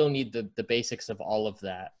 you still need the basics of all of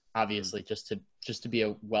that, obviously, just to be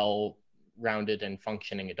a well-rounded and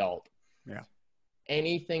functioning adult. Yeah.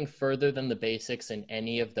 Anything further than the basics in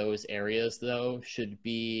any of those areas, though, should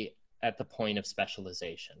be at the point of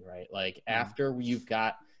specialization, right? Like after you've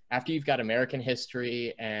got American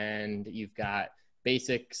history, and you've got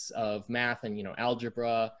basics of math and,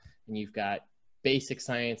 algebra, and you've got basic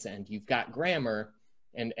science, and you've got grammar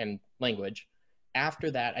and language.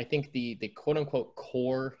 After that, I think the quote unquote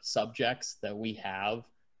core subjects that we have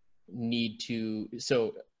need to,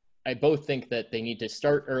 so I both think that they need to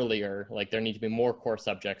start earlier, like there need to be more core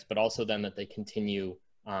subjects, but also then that they continue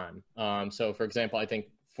on. So for example, I think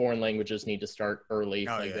foreign languages need to start early,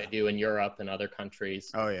 they do in Europe and other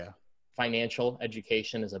countries. Oh yeah. Financial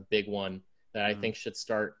education is a big one that I think should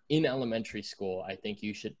start in elementary school. I think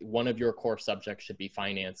one of your core subjects should be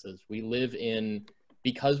finances.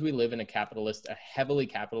 Because we live in a heavily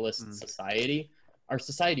capitalist society, our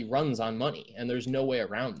society runs on money, and there's no way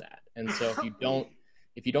around that. And so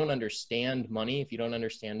if you don't understand money, if you don't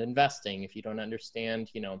understand investing, if you don't understand,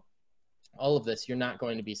 all of this, you're not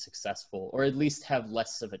going to be successful, or at least have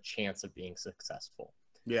less of a chance of being successful.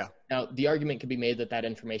 Yeah. Now, the argument could be made that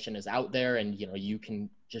information is out there, and, you can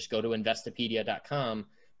just go to Investopedia.com,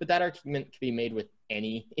 but that argument could be made with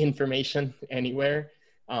any information anywhere.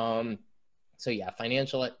 So yeah,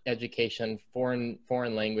 financial education, foreign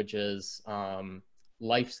languages,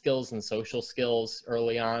 life skills and social skills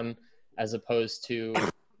early on, as opposed to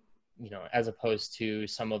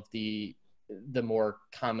some of the more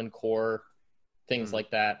common core things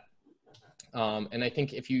like that. And I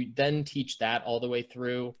think if you then teach that all the way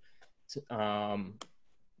through,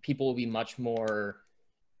 people will be much more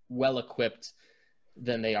well-equipped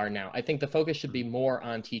than they are now. I think the focus should be more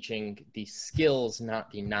on teaching the skills, not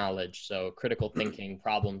the knowledge. So critical thinking,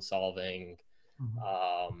 problem solving,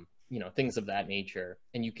 things of that nature.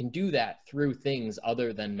 And you can do that through things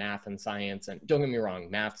other than math and science. And don't get me wrong,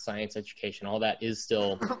 math, science, education, all that is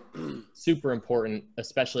still super important,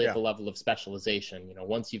 especially at the level of specialization.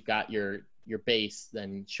 Once you've got your base,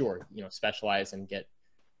 then sure, specialize and get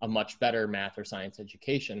a much better math or science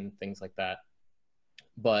education, things like that.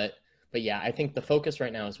 But yeah, I think the focus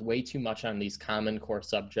right now is way too much on these common core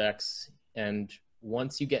subjects. And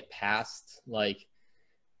once you get past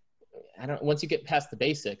once you get past the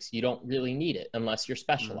basics, you don't really need it unless you're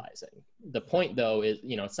specializing. The point though is,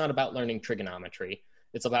 it's not about learning trigonometry.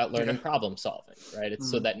 It's about learning problem solving, right? It's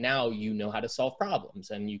so that now you know how to solve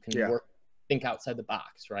problems and you can think outside the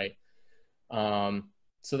box, right?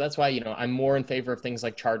 So that's why, I'm more in favor of things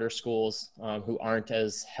like charter schools who aren't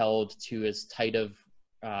as held to as tight of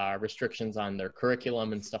restrictions on their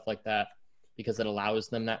curriculum and stuff like that, because it allows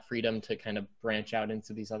them that freedom to kind of branch out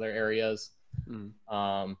into these other areas.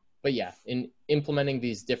 But yeah, in implementing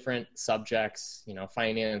these different subjects,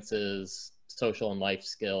 finances, social and life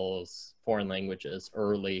skills, foreign languages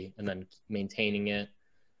early, and then maintaining it.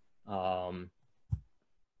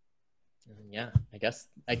 Yeah, I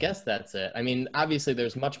guess that's it. I mean, obviously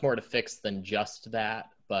there's much more to fix than just that,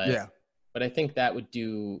 but I think that would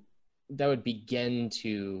begin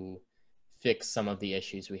to fix some of the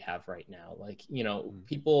issues we have right now. Like,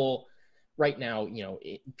 people right now,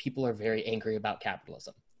 people are very angry about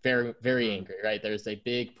capitalism. Very, very angry, right? There's a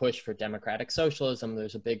big push for democratic socialism.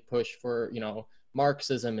 There's a big push for,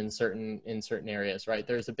 Marxism in certain areas, right?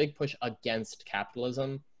 There's a big push against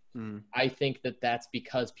capitalism. I think that that's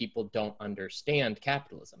because people don't understand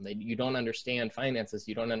capitalism. You don't understand finances.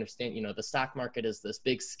 You don't understand, the stock market is this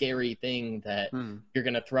big scary thing that you're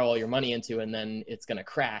going to throw all your money into and then it's going to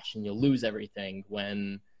crash and you'll lose everything,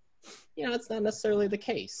 when, it's not necessarily the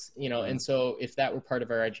case, And so if that were part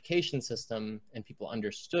of our education system and people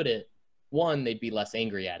understood it, one, they'd be less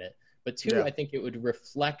angry at it. But two, I think it would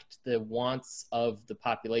reflect the wants of the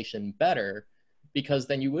population better, because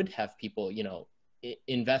then you would have people,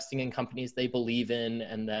 investing in companies they believe in,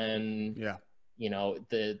 and then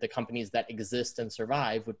the companies that exist and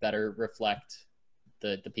survive would better reflect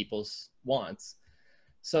the people's wants.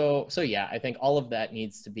 So yeah, I think all of that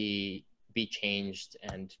needs to be changed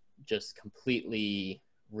and just completely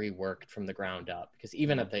reworked from the ground up, because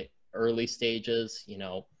even at the early stages,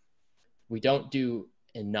 we don't do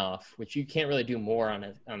enough, which you can't really do more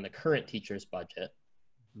on the current teacher's budget.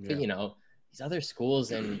 But these other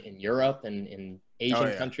schools in Europe and in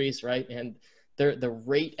Asian countries, right? And the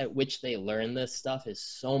rate at which they learn this stuff is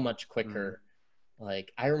so much quicker.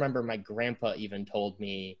 Like, I remember my grandpa even told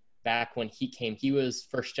me back when he came, he was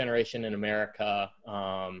first generation in America,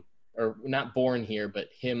 or not born here, but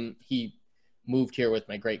he moved here with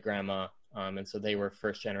my great grandma. And so they were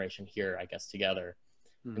first generation here, I guess, together.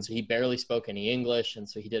 And so he barely spoke any English. And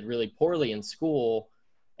so he did really poorly in school,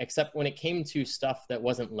 except when it came to stuff that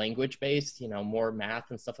wasn't language based, more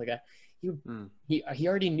math and stuff like that. He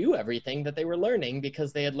already knew everything that they were learning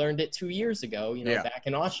because they had learned it 2 years ago, back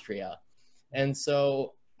in Austria. And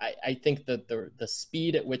so I think that the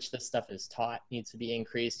speed at which this stuff is taught needs to be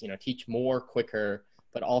increased, teach more quicker,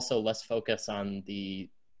 but also less focus on the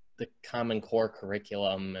common core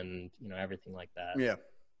curriculum and, everything like that. Yeah.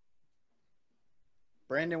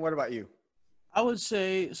 Brandon, what about you? I would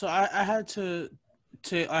say, so I had to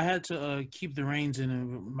keep the reins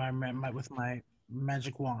in my with my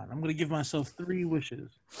magic wand. I'm going to give myself 3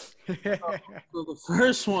 wishes. So the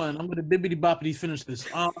first one, I'm going to bibbity boppity finish this.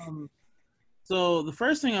 So the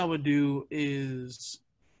first thing I would do is,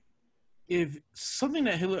 if something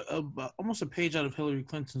that almost a page out of Hillary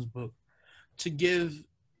Clinton's book, to give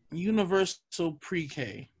universal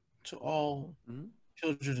pre-K to all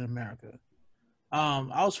children in America.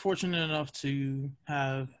 I was fortunate enough to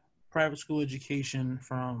have private school education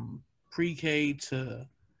from pre-K to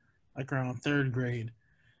like around 3rd grade,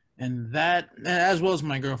 and that, as well as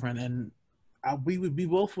my girlfriend, and we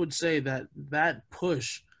both would say that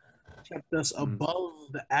push kept us above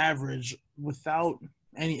the average without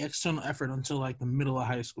any external effort until like the middle of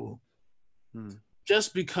high school,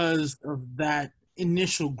 just because of that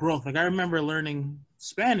initial growth. Like, I remember learning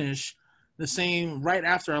Spanish the same right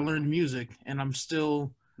after I learned music, and I'm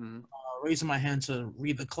still raising my hand to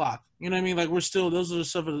read the clock. You know what I mean? Like, we're still, those are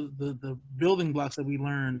some of the building blocks that we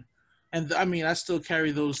learned, and I mean, I still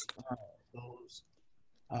carry those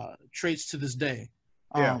traits to this day.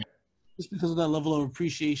 Just because of that level of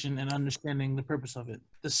appreciation and understanding the purpose of it.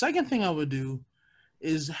 The second thing I would do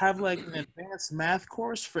is have like an advanced math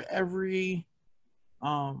course for every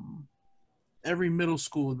every middle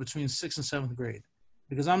school between 6th and 7th grade,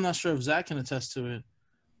 because I'm not sure if Zach can attest to it,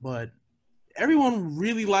 but everyone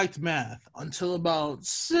really liked math until about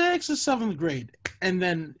 6th or 7th grade, and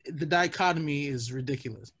then the dichotomy is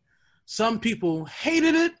ridiculous. Some people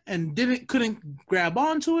hated it and couldn't grab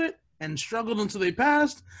onto it and struggled until they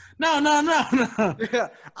passed. No.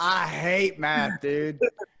 I hate math, dude.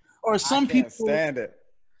 Or some I can't people stand it.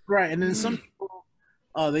 right, and then some people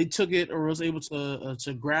they took it or was able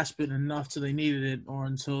to grasp it enough till they needed it or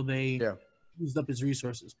until they used up its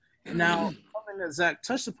resources. Now, something that Zach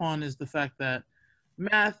touched upon is the fact that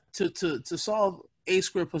math to solve a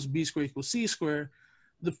squared plus b squared equals c squared.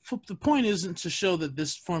 The point isn't to show that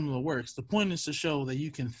this formula works. The point is to show that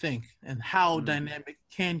you can think, and how dynamic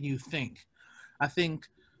can you think. I think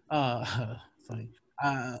funny.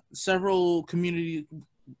 Several community,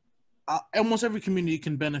 almost every community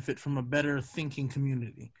can benefit from a better thinking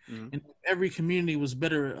community. And if every community was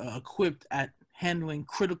better equipped at handling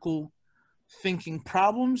critical thinking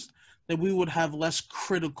problems, then we would have less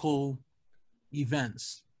critical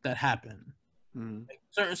events that happen. Like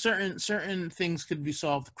certain things could be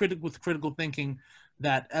solved with critical thinking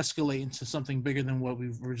that escalate into something bigger than what we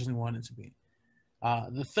originally wanted to be.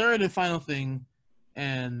 The third and final thing,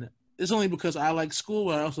 and it's only because I like school,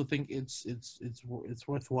 but I also think it's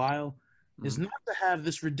worthwhile, is not to have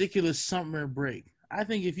this ridiculous summer break. I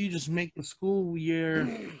think if you just make the school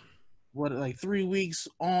year like 3 weeks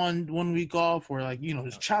on, 1 week off, or like, you know,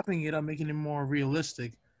 just chopping it up, making it more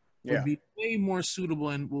realistic, would be way more suitable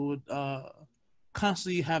and would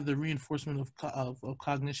constantly have the reinforcement of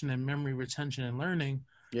cognition and memory retention and learning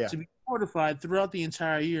to be fortified throughout the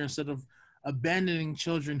entire year, instead of abandoning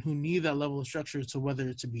children who need that level of structure, to whether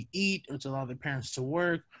it to be eat or to allow their parents to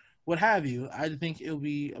work, what have you. I think it'll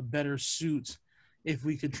be a better suit if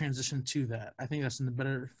we could transition to that. I think that's in the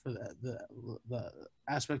better for the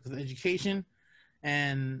aspect of education,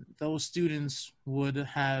 and those students would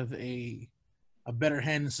have a better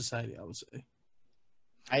hand in society, I would say.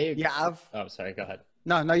 Oh, sorry. Go ahead.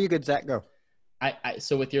 No, you good, Zach. Go.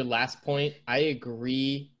 So with your last point, I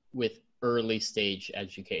agree with early stage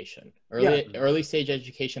education. Early stage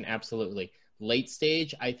education, absolutely. Late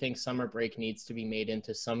stage, I think summer break needs to be made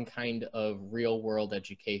into some kind of real world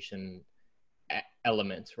education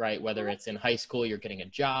element, right? Whether it's in high school, you're getting a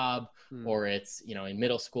job, or it's, you know, in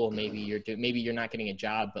middle school, maybe you're not getting a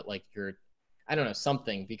job, but like I don't know,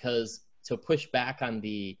 something, because to push back on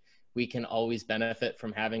we can always benefit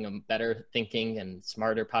from having a better thinking and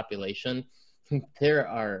smarter population. There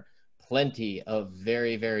are plenty of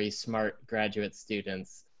very, very smart graduate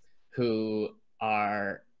students who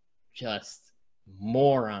are just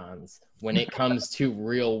morons when it comes to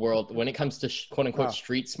real world, when it comes to quote unquote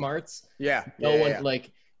street smarts.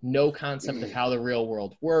 No concept of how the real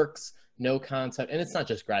world works, no concept. And it's not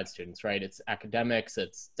just grad students, right? It's academics,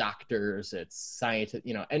 it's doctors, it's scientists,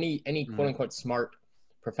 you know, any quote unquote smart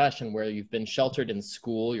profession where you've been sheltered in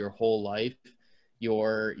school your whole life.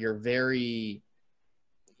 You're very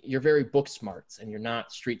book smarts, and you're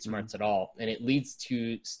not street smarts at all. And it leads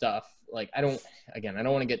to stuff like, I don't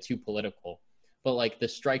want to get too political, but like the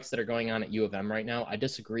strikes that are going on at U of M right now, I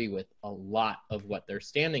disagree with a lot of what they're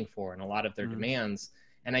standing for and a lot of their demands.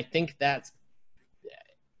 And I think that's,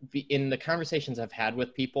 in the conversations I've had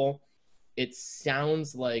with people, it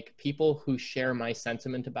sounds like people who share my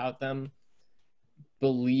sentiment about them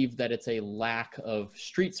believe that it's a lack of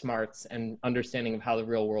street smarts and understanding of how the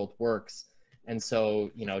real world works. And so,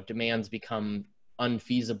 you know, demands become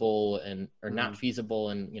unfeasible or not feasible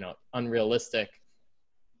and, you know, unrealistic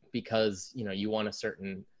because, you know, you want a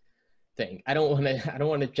certain thing. I don't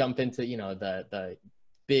want to jump into, you know, the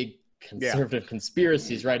big conservative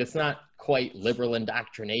conspiracies, right? It's not quite liberal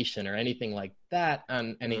indoctrination or anything like that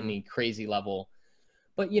on any crazy level.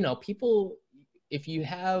 But, you know, people, if you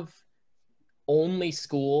have only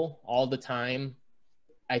school all the time,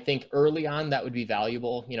 I think early on that would be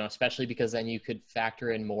valuable, you know, especially because then you could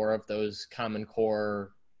factor in more of those common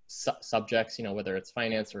core subjects, you know, whether it's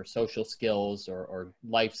finance or social skills or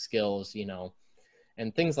life skills, you know,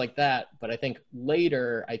 and things like that. But I think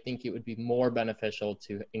later, I think it would be more beneficial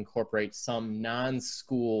to incorporate some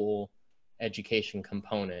non-school education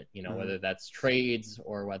component, you know, whether that's trades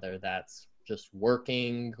or whether that's just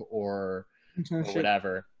working or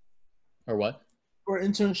whatever. Or what? Or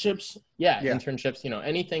internships. Yeah, internships, you know,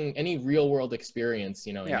 anything, any real world experience,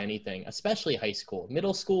 you know, in anything, especially high school.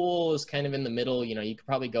 Middle school is kind of in the middle, you know, you could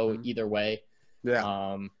probably go either way.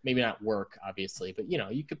 Maybe not work, obviously, but, you know,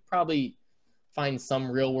 you could probably find some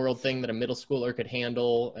real world thing that a middle schooler could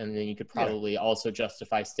handle. And then you could probably also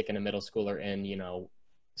justify sticking a middle schooler in, you know,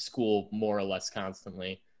 school more or less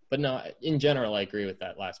constantly. But no, in general, I agree with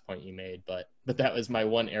that last point you made. But that was my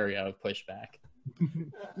one area of pushback.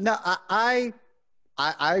 No, I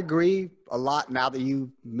agree a lot now that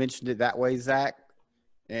you mentioned it that way, Zach.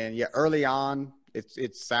 And yeah, early on,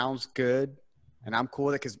 it sounds good, and I'm cool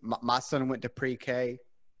with it because my son went to pre-K,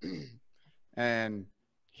 and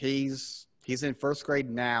he's in first grade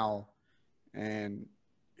now, and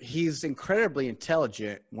he's incredibly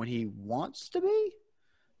intelligent when he wants to be.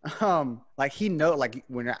 Like like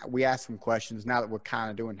when we ask him questions, now that we're kind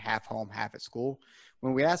of doing half home, half at school,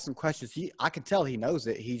 when we ask him questions, I can tell he knows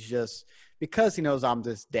it. He's just, because he knows I'm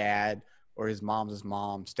this dad, or his mom's his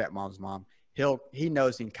mom, stepmom's mom, he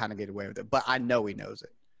knows he can kind of get away with it, but I know he knows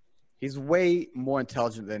it. He's way more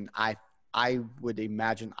intelligent than I would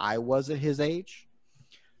imagine I was at his age.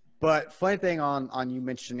 But funny thing on you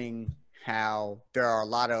mentioning how there are a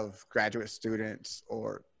lot of graduate students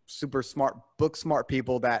or super smart, book smart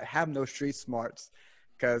people that have no street smarts,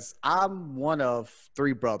 because I'm one of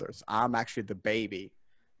 3 brothers. I'm actually the baby.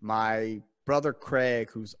 My brother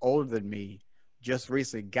Craig, who's older than me, just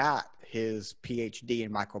recently got his PhD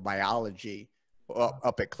in microbiology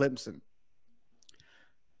up at Clemson.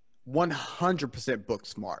 100% book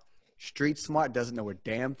smart. Street smart, doesn't know a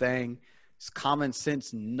damn thing. It's common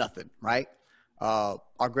sense, nothing, right? Our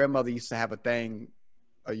grandmother used to have a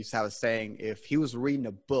saying, if he was reading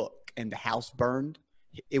a book and the house burned,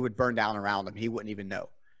 it would burn down around him. He wouldn't even know.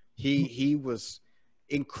 He was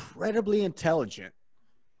incredibly intelligent.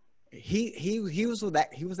 He was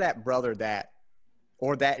that brother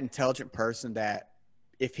or that intelligent person that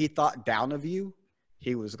if he thought down of you,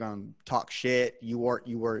 he was going to talk shit. You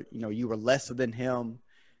were lesser than him.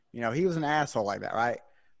 He was an asshole like that, right?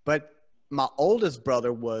 But my oldest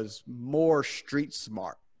brother was more street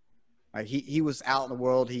smart. Like he was out in the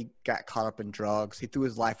world. He got caught up in drugs. He threw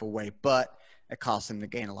his life away, but it cost him to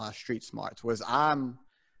gain a lot of street smarts. Whereas I'm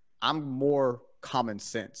more common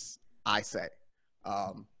sense, I say.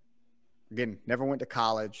 Again, never went to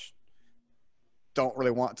college. Don't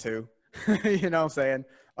really want to. You know what I'm saying?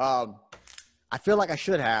 I feel like I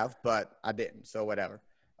should have, but I didn't. So whatever.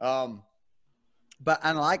 And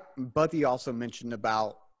like both of you also mentioned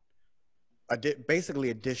about basically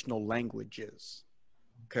additional languages.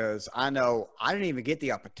 Because I know I didn't even get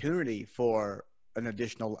the opportunity for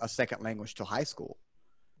a second language till high school.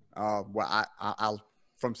 Well, I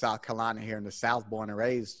from South Carolina here in the South, born and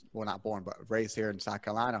raised. Well, not born, but raised here in South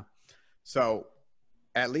Carolina. So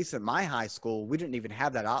at least in my high school, we didn't even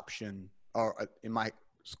have that option, or in my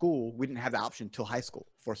school, we didn't have the option till high school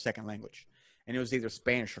for a second language. And it was either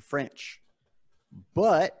Spanish or French.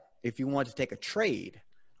 But if you wanted to take a trade,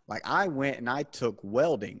 like I went and I took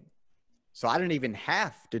welding. So I didn't even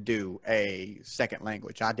have to do a second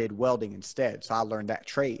language. I did welding instead. So I learned that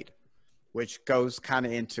trade, which goes kind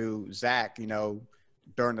of into Zach,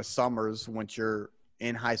 during the summers when you're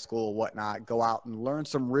in high school or whatnot, go out and learn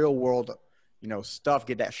some real world, stuff,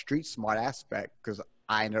 get that street smart aspect, because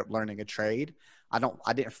I ended up learning a trade. I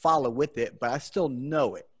didn't follow with it, but I still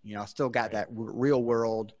know it. I still got that real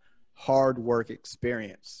world hard work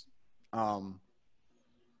experience. And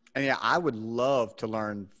yeah, I would love to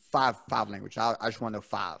learn five languages. I just want to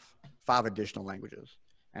know five additional languages.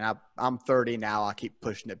 And I'm 30 now. I keep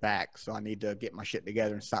pushing it back. So I need to get my shit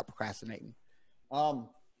together and stop procrastinating.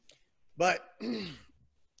 But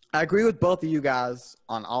I agree with both of you guys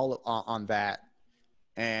on that.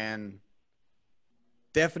 And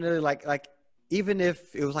definitely like even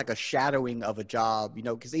if it was like a shadowing of a job,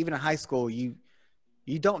 because even in high school, you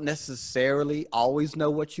don't necessarily always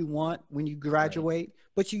know what you want when you graduate, right,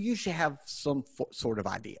 but you usually have some sort of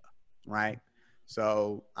idea, right?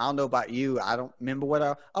 So I don't know about you. I don't remember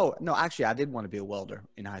I did want to be a welder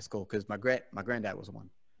in high school because my granddad was one.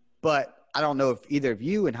 But I don't know if either of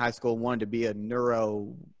you in high school wanted to be a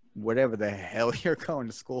neuro, whatever the hell you're going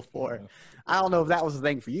to school for. Yeah. I don't know if that was the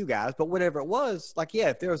thing for you guys, but whatever it was,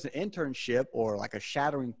 if there was an internship or like a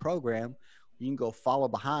shadowing program, you can go follow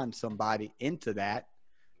behind somebody into that.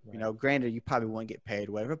 Right. Granted, you probably won't get paid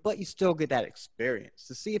or whatever, but you still get that experience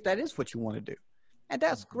to see if that is what you want to do. And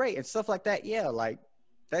that's great. And stuff like that, yeah, like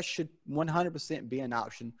that should 100% be an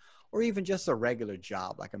option, or even just a regular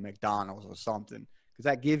job like a McDonald's or something, because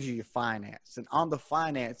that gives you your finance. And on the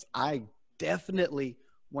finance, I definitely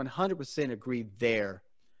 100% agree there,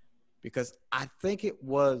 because I think it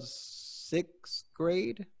was sixth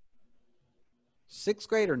grade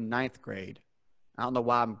or ninth grade. I don't know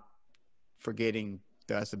why I'm forgetting.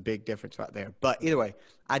 That's a big difference right there. But either way,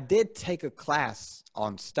 I did take a class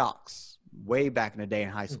on stocks way back in the day in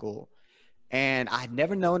high school. And I had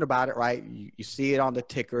never known about it, right? You see it on the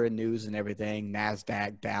ticker and news and everything,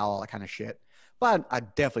 NASDAQ, Dow, all that kind of shit. But I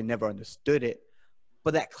definitely never understood it.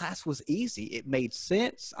 but that class was easy. It made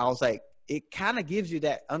sense. I was like, it kind of gives you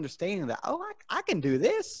that understanding that, oh, I can do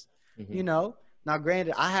this, you know. Now,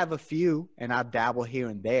 granted, I have a few and I dabble here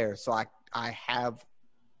and there, so I have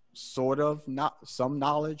sort of not some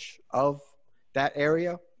knowledge of that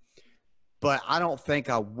area, but I don't think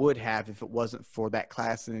I would have if it wasn't for that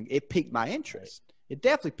class, and it piqued my interest. It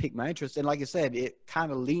definitely piqued my interest, and like I said, it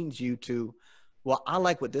kind of leans you to, well, I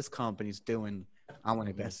like what this company's doing. I want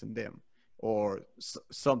to invest in them, or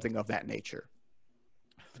something of that nature.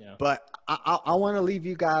 Yeah. But I want to leave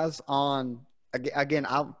you guys on again.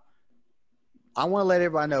 I want to let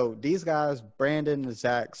everybody know these guys, Brandon and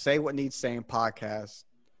Zach, Say What Needs Saying podcast.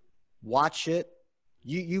 Watch it.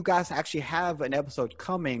 You guys actually have an episode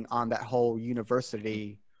coming on that whole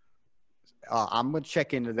university. I'm gonna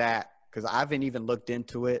check into that because I haven't even looked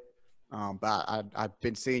into it. But I've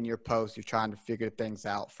been seeing your posts. You're trying to figure things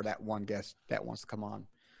out for that one guest that wants to come on.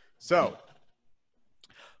 So,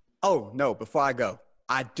 oh no, before I go,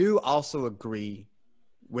 I do also agree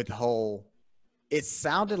with the whole. It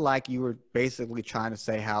sounded like you were basically trying to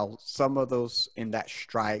say how some of those in that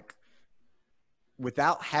strike,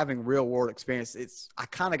 without having real world experience, I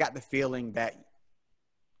kind of got the feeling that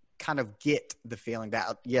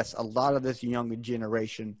yes, a lot of this younger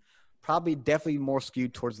generation, probably definitely more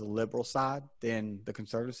skewed towards the liberal side than the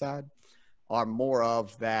conservative side, are more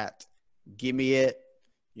of that, give me it,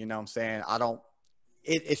 you know what I'm saying?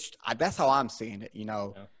 That's how I'm seeing it, you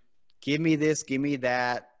know, Give me this, give me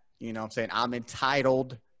that, you know what I'm saying? I'm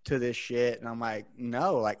entitled to this shit. And I'm like,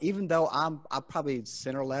 no, like, even though I'm probably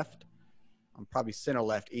center left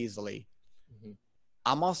easily.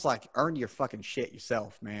 I'm also like, earn your fucking shit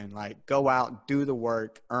yourself, man. Like, go out and do the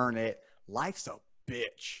work, earn it. Life's a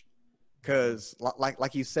bitch. Cause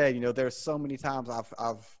like you said, you know, there's so many times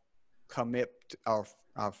I've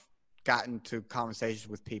gotten to conversations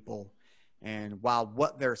with people, and while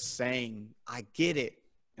what they're saying, I get it.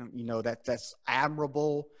 You know, that's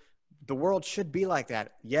admirable. The world should be like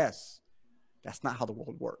that. Yes, that's not how the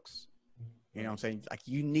world works. You know what I'm saying? Like,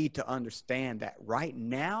 you need to understand that right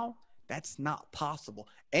now, that's not possible.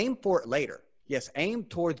 Aim for it later. Yes, aim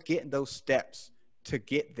towards getting those steps to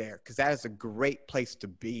get there, because that is a great place to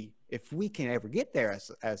be. If we can ever get there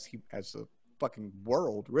as a fucking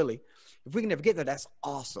world, really, if we can ever get there, that's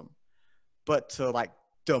awesome. But to like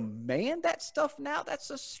demand that stuff now, that's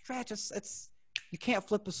a stretch. It's you can't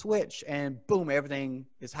flip a switch and boom, everything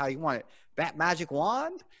is how you want it. That magic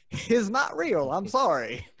wand is not real. I'm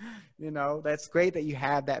sorry. You know, that's great that you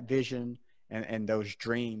have that vision and those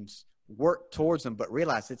dreams. Work towards them, but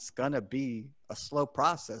realize it's going to be a slow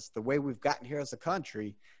process. The way we've gotten here as a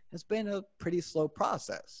country has been a pretty slow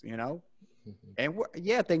process, you know? And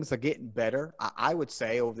things are getting better. I would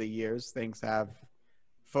say over the years, things have,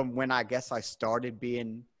 from when I guess I started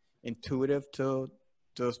being intuitive to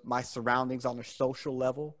my surroundings on a social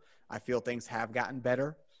level, I feel things have gotten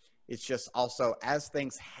better. It's just also, as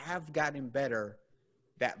things have gotten better,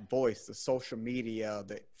 that voice, the social media,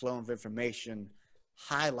 the flow of information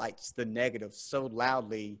highlights the negative so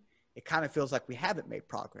loudly, it kind of feels like we haven't made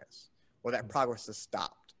progress, or that progress has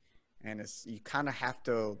stopped. And you kind of have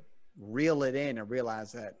to reel it in and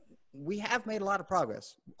realize that we have made a lot of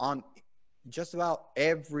progress on just about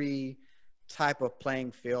every type of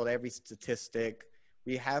playing field, every statistic.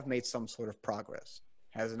 We have made some sort of progress.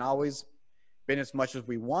 Hasn't always been as much as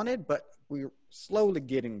we wanted, but we're slowly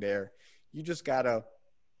getting there. You just gotta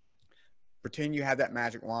pretend you have that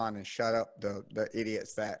magic wand and shut up the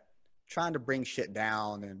idiots that trying to bring shit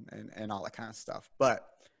down and all that kind of stuff. But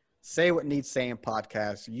Say What Needs Saying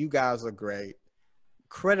podcast, you guys are great,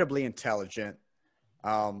 incredibly intelligent.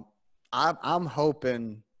 I'm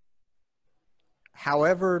hoping,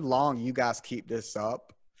 however long you guys keep this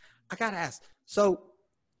up, I gotta ask. So,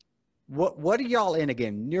 what are y'all in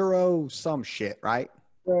again? Neuro some shit, right?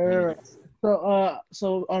 Right.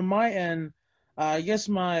 So on my end, I guess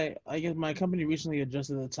my company recently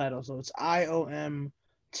adjusted the title, so it's IOM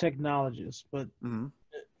Technologists. But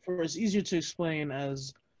for it's easier to explain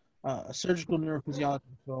as a surgical neurophysiologist.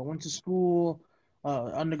 So I went to school,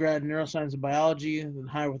 undergrad in neuroscience and biology, and then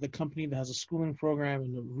hired with a company that has a schooling program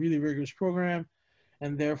and a really rigorous program.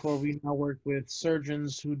 And therefore, we now work with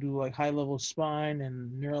surgeons who do like high-level spine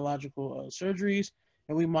and neurological surgeries,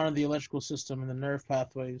 and we monitor the electrical system and the nerve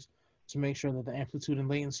pathways to make sure that the amplitude and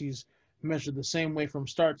latencies measured the same way from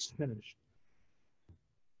start to finish.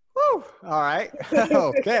 Woo! All right.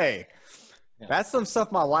 Okay. Yeah. That's some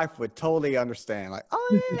stuff my wife would totally understand. Like,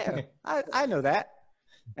 oh yeah, I know that.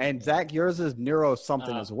 And Zach, yours is neuro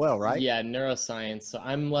something as well, right? Yeah, neuroscience. So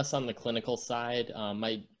I'm less on the clinical side.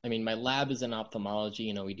 My lab is in ophthalmology.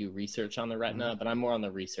 You know, we do research on the retina, but I'm more on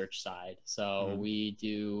the research side. So we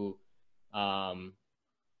do,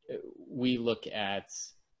 we look at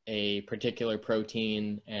a particular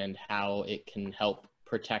protein and how it can help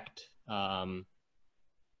protect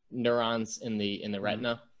neurons in the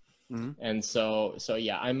retina. And so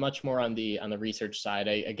yeah, I'm much more on the research side.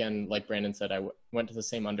 Again, like Brandon said, I went to the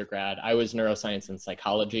same undergrad. I was neuroscience and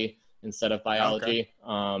psychology instead of biology.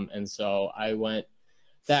 Okay. And so I went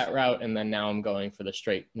that route, and then now I'm going for the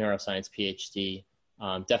straight neuroscience PhD.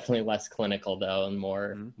 Definitely less clinical though, and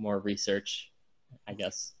more research, I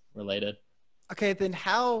guess, related. Okay, then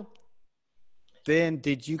how then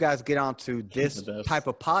did you guys get onto this type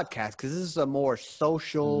of podcast? Because this is a more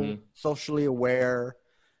socially aware,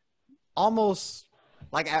 almost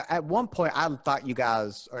like at one point I thought you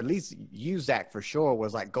guys, or at least you, Zach, for sure,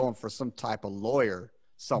 was like going for some type of lawyer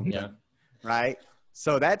something, right?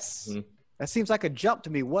 So that seems like a jump to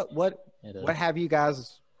me. What have you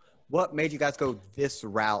guys? What made you guys go this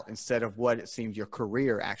route instead of what it seems your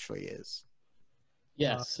career actually is?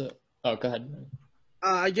 Yeah. Go ahead.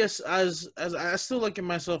 I guess as I still look at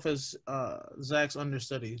myself as Zach's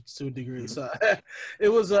understudy to a degree. So it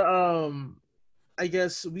was I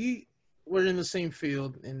guess we were in the same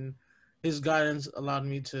field, and his guidance allowed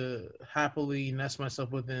me to happily nest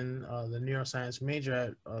myself within the neuroscience major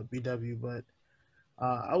at BW. But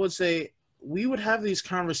I would say we would have these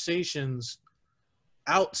conversations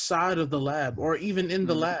outside of the lab or even in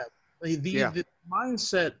the lab. The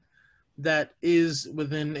mindset that is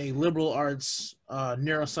within a liberal arts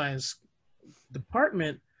neuroscience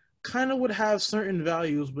department kind of would have certain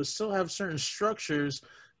values, but still have certain structures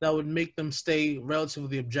that would make them stay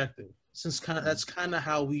relatively objective. Since that's kind of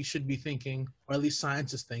how we should be thinking, or at least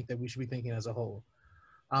scientists think that we should be thinking as a whole.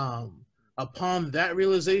 Upon that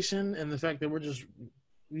realization and the fact that we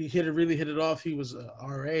really hit it off. He was a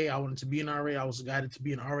RA. I wanted to be an RA. I was guided to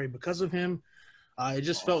be an RA because of him. It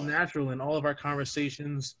just felt natural, and all of our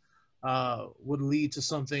conversations would lead to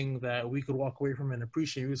something that we could walk away from and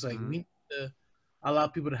appreciate. It was like, we need to allow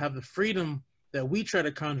people to have the freedom that we try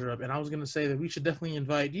to conjure up. And I was going to say that we should definitely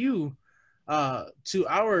invite you to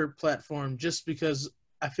our platform, just because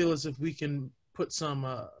I feel as if we can put some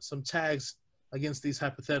tags against these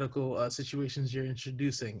hypothetical situations you're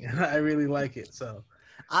introducing. And I really like it. So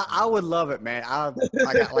I would love it, man.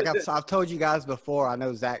 I've told you guys before, I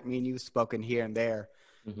know Zach, me and you spoken here and there.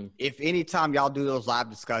 If anytime y'all do those live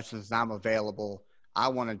discussions and I'm available, I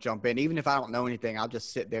want to jump in. Even if I don't know anything, I'll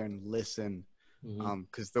just sit there and listen.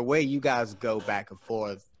 Because the way you guys go back and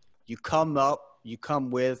forth, you come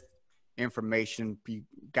with information, you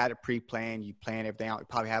got it pre-planned, you plan everything out. You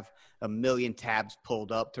probably have a million tabs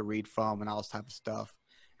pulled up to read from and all this type of stuff.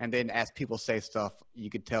 And then as people say stuff,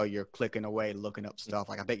 you could tell you're clicking away, looking up stuff.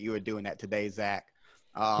 Like I think you were doing that today, Zach.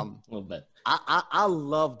 A little bit. I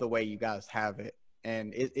love the way you guys have it.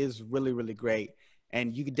 And it is really, really great.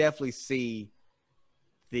 And you can definitely see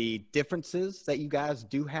the differences that you guys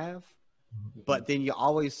do have. But then you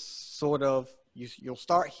always sort of, you'll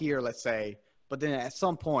start here, let's say, but then at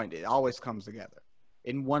some point it always comes together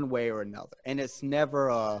in one way or another. And it's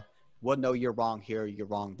never well, no, you're wrong here, you're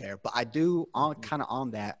wrong there. But I do, kind of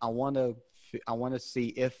on that, I want to see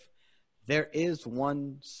if there is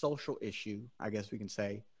one social issue, I guess we can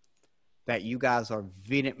say, that you guys are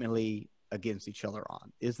vehemently against each other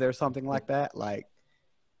on. Is there something like that? Like,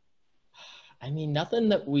 I mean, nothing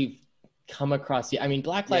that we've come across yet. I mean,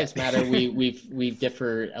 Black Lives Matter, we've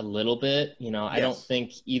differed a little bit. You know, I don't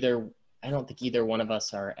think either one of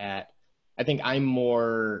us are at. I think I'm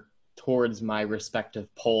more towards my respective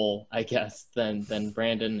pole, I guess, than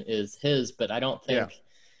Brandon is his. But I don't think.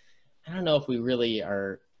 I don't know if we really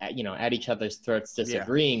are at each other's throats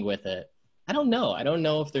disagreeing with it. I don't know. I don't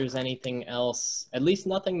know if there's anything else, at least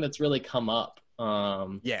nothing that's really come up.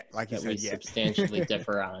 Like you that said, we substantially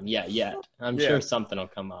differ on. I'm sure something will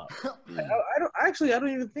come up. I don't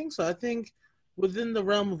even think so. I think within the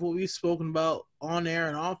realm of what we've spoken about on air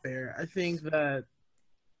and off air, I think that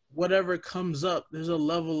whatever comes up, there's a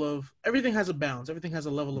level of, everything has a balance. Everything has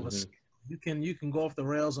a level of a scale. You can go off the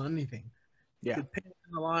rails on anything. You can paint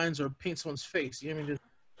in the lines or paint someone's face. You know what I mean?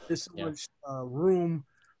 There's so much room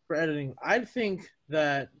for editing. I think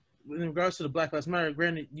that in regards to the Black Lives Matter,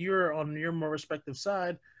 granted, you're on your more respective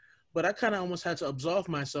side, but I kind of almost had to absolve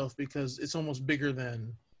myself because it's almost bigger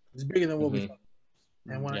than what we thought.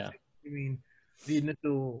 And when I mean the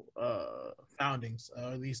initial foundings,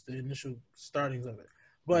 or at least the initial startings of it.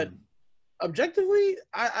 But objectively,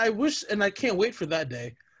 I wish, and I can't wait for that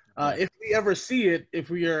day. If we ever see it, if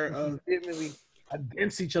we are vehemently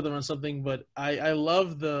against each other on something, but I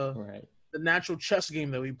love the natural chess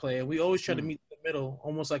game that we play, and we always try to meet in the middle,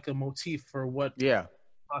 almost like a motif for what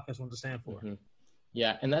podcast wants to stand for.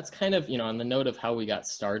 Yeah, and that's kind of, on the note of how we got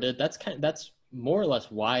started, that's more or less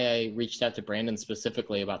why I reached out to Brandon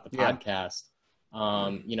specifically about the podcast.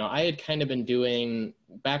 I had kind of been doing,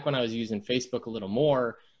 back when I was using Facebook a little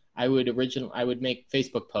more, I would make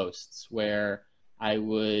Facebook posts where I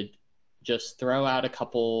would just throw out a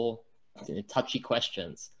couple touchy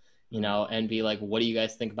questions, and be like, what do you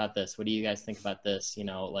guys think about this? What do you guys think about this?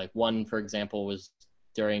 Like one, for example, was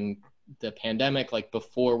during the pandemic, like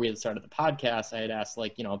before we had started the podcast, I had asked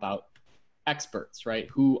about experts, right?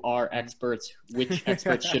 Who are experts? Which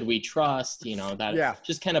experts should we trust?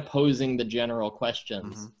 Just kind of posing the general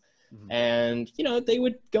questions. And, they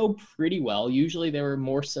would go pretty well. Usually they were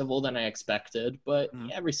more civil than I expected, but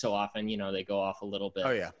every so often, they go off a little bit.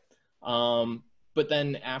 Oh yeah. But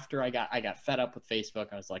then after I got fed up with Facebook,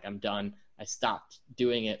 I was like, I'm done. I stopped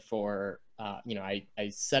doing it for, I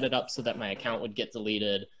set it up so that my account would get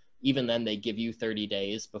deleted. Even then, they give you 30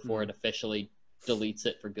 days before it officially deletes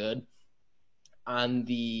it for good. On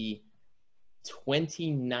the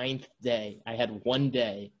 29th day, I had one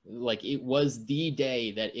day, like it was the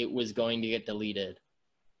day that it was going to get deleted.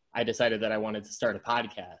 I decided that I wanted to start a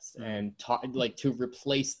podcast and talk, like, to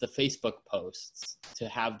replace the Facebook posts, to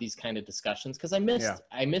have these kind of discussions. Cause I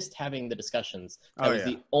missed having the discussions. That was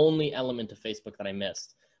the only element of Facebook that I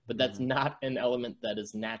missed. But that's not an element that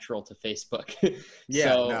is natural to Facebook.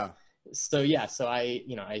 So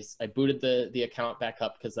I booted the account back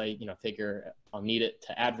up because I, figure I'll need it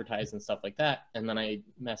to advertise and stuff like that. And then I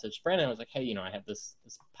messaged Brandon. I was like, hey, I have this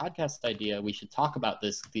podcast idea. We should talk about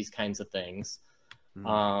these kinds of things.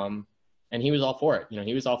 And he was all for it.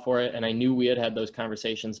 He was all for it. And I knew we had those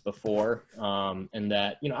conversations before. And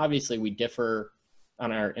that, obviously we differ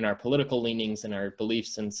in our political leanings and our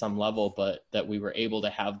beliefs in some level, but that we were able to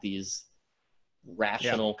have these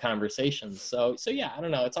rational conversations. So yeah, I don't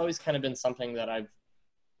know. It's always kind of been something that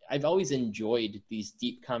I've always enjoyed, these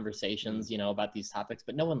deep conversations, about these topics,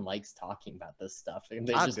 but no one likes talking about this stuff. And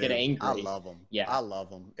they just get angry. I love them. Yeah. I love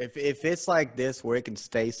them. If it's like this, where it can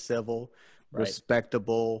stay civil,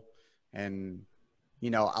 respectable, and, I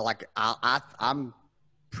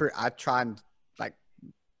try and like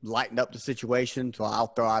lighten up the situation. So I'll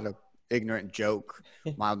throw out a ignorant joke,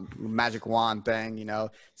 my magic wand thing,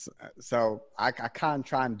 so I kind of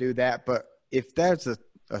try and do that. But if there's a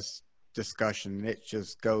discussion, it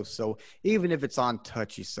just goes, so even if it's on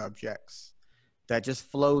touchy subjects, that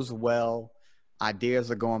just flows well,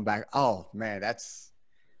 ideas are going back. Oh man, that's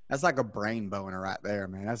like a brain boner right there,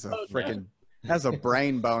 man. That's a freaking that's a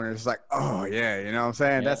brain boner. It's like, oh yeah, you know what I'm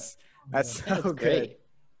saying? That's so good. Great.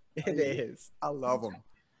 It is. I love them.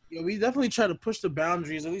 Yeah, we definitely try to push the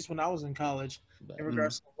boundaries, at least when I was in college, in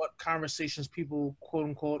regards to what conversations people, quote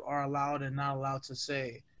unquote, are allowed and not allowed to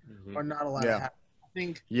say, or not allowed to have. I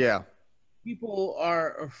think people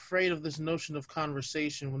are afraid of this notion of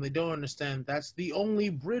conversation when they don't understand that's the only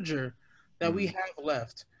bridger that we have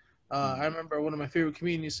left. I remember one of my favorite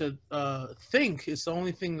comedians said, think is the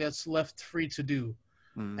only thing that's left free to do.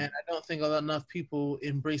 And I don't think enough people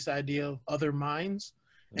embrace the idea of other minds,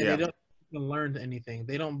 and they don't learn anything.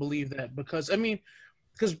 They don't believe that, because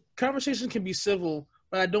conversation can be civil,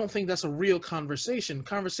 but I don't think that's a real conversation.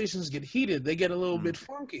 Conversations get heated. They get a little bit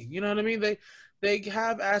funky. You know what I mean? They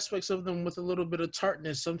have aspects of them with a little bit of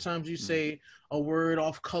tartness. Sometimes you say a word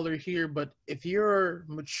off color here, but if you're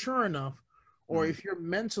mature enough, or if you're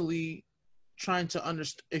mentally trying to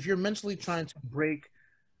break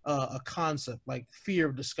a concept like fear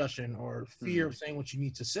of discussion or fear of saying what you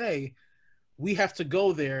need to say, we have to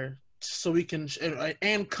go there so we can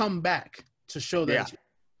and come back to show that.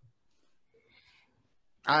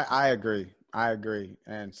 I agree.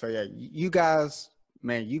 And so you guys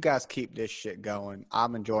keep this shit going.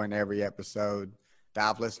 I'm enjoying every episode that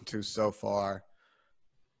I've listened to so far.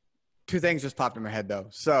 Two things just popped in my head though.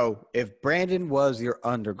 So if Brandon was your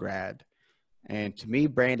undergrad, and to me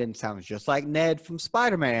Brandon sounds just like Ned from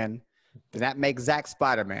Spider-Man, then that makes Zach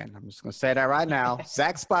Spider-Man. I'm just gonna say that right now.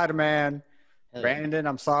 Zach Spider-Man. Brandon,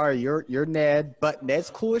 I'm sorry, you're Ned, but Ned's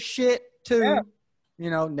cool as shit too.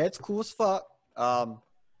 Ned's cool as fuck.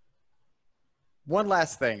 One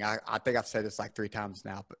last thing. I think I've said this like 3 times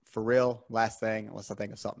now, but for real, last thing, unless I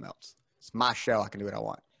think of something else. It's my show. I can do what I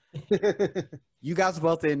want. You guys are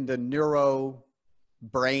both in the neuro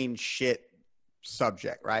brain shit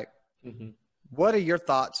subject, right? What are your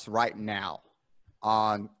thoughts right now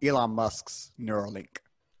on Elon Musk's Neuralink?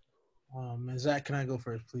 Zach, can I go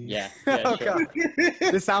first, please? Yeah, Oh, sure. God.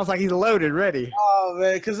 This sounds like he's loaded, ready. Oh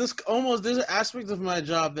man, because there's an aspect of my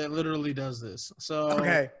job that literally does this. So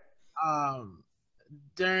Okay.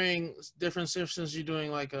 During different sessions, you're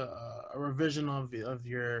doing like a revision of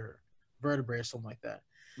your vertebrae or something like that.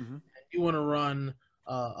 Mm-hmm. You want to run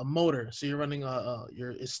a motor, so you're running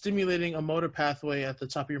you're stimulating a motor pathway at the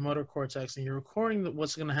top of your motor cortex, and you're recording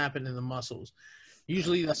what's going to happen in the muscles.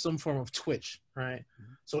 Usually, that's some form of twitch, right?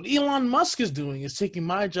 Mm-hmm. So what Elon Musk is doing is taking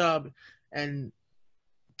my job and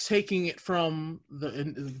taking it from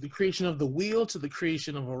the creation of the wheel to the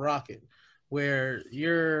creation of a rocket, where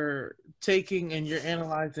you're taking and you're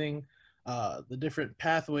analyzing the different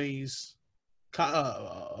pathways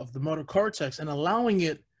of the motor cortex and allowing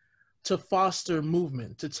it to foster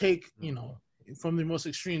movement, to take, from the most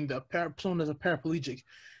extreme, someone as a paraplegic,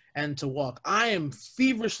 and to walk. I am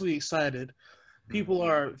feverishly excited. People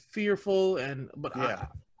are fearful, but yeah.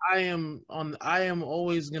 I am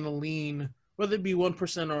always going to lean, whether it be 1% or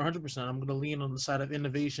 100%, I'm going to lean on the side of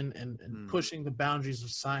innovation and pushing the boundaries of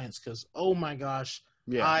science. Because, oh my gosh,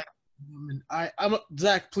 yeah, I'm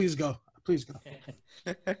Zach. Please go. It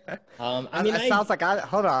sounds like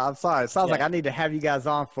hold on. I'm sorry. It sounds like I need to have you guys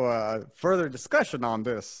on for a further discussion on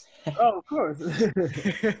this. Oh, of course.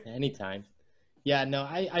 Anytime. Yeah, no,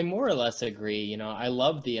 I more or less agree. I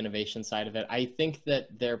love the innovation side of it. I think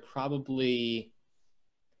that they probably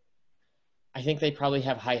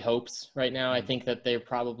have high hopes right now. I think that they're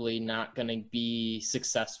probably not going to be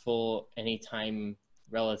successful anytime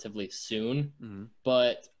relatively soon. Mm-hmm.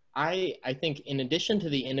 But I think in addition to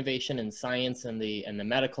the innovation in science and the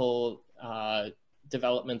medical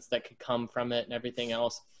developments that could come from it and everything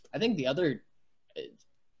else, I think the other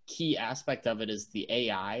key aspect of it is the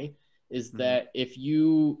AI. Is that if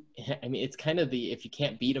it's kind of if you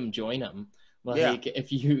can't beat them, join them. Like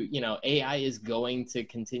if AI is going to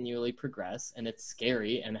continually progress, and it's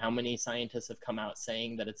scary. And how many scientists have come out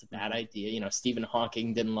saying that it's a bad idea? Stephen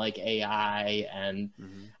Hawking didn't like AI, and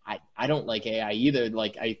I don't like AI either.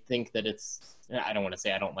 Like, I think that I don't want to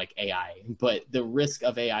say I don't like AI, but the risk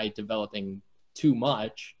of AI developing too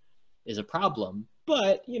much is a problem.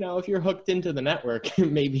 But, if you're hooked into the network,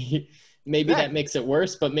 maybe that makes it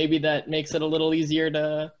worse, but maybe that makes it a little easier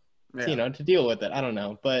to deal with it. I don't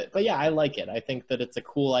know. But yeah, I like it. I think that it's a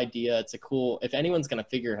cool idea. If anyone's going to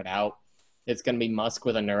figure it out, it's going to be Musk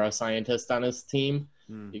with a neuroscientist on his team,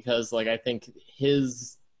 because I think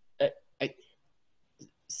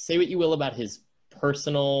say what you will about his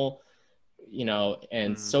personal,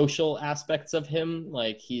 and social aspects of him.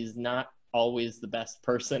 Like, he's not always the best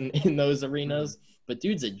person in those arenas, but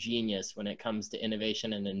dude's a genius when it comes to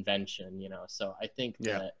innovation and invention, so I think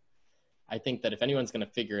that if anyone's going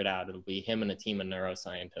to figure it out, it'll be him and a team of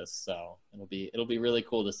neuroscientists. So it'll be really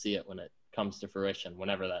cool to see it when it comes to fruition,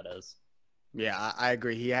 whenever that is. Yeah, I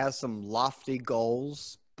agree. He has some lofty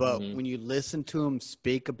goals, but when you listen to him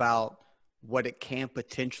speak about what it can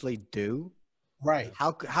potentially do, right?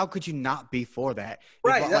 How could you not be for that?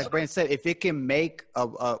 Right. Like Brandon said, if it can make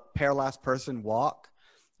a paralyzed person walk,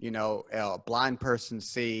 a blind person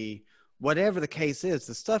see, whatever the case is,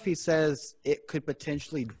 the stuff he says it could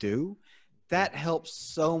potentially do, that helps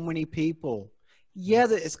so many people. Yeah,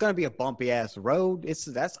 it's going to be a bumpy ass road.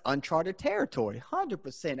 That's uncharted territory.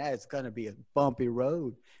 100% that it's going to be a bumpy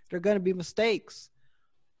road. There are going to be mistakes.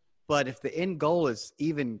 But if the end goal is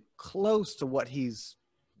even close to what he's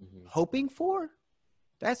hoping for,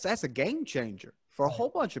 that's a game changer for a whole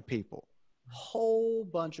bunch of people.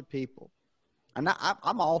 And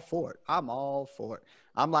I'm all for it. I'm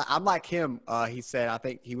like him. He said, I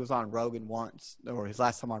think he was on Rogan once, or his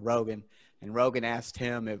last time on Rogan, and Rogan asked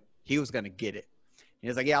him if he was going to get it. And he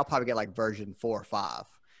was like, yeah, I'll probably get like version 4 or 5.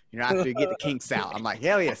 After you get the kinks out. I'm like,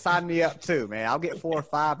 hell yeah, sign me up too, man. I'll get 4 or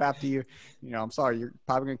 5 after you. I'm sorry, you're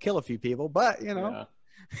probably going to kill a few people, but version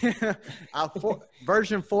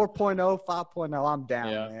 4.0, 5.0, I'm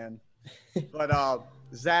down, man. But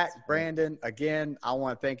Zach, Brandon, again, I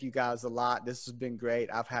want to thank you guys a lot. This has been great.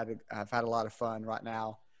 I've had a lot of fun right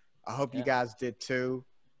now. I hope you guys did too.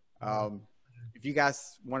 If you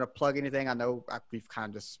guys want to plug anything, I know we've kind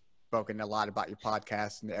of just spoken a lot about your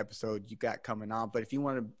podcast and the episode you got coming on, but if you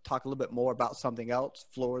want to talk a little bit more about something else,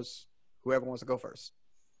 floors, whoever wants to go first.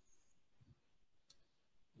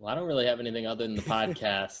 Well, I don't really have anything other than the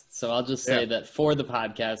podcast, so I'll just say that for the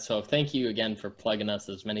podcast. So thank you again for plugging us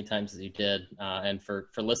as many times as you did, and for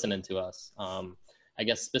listening to us. I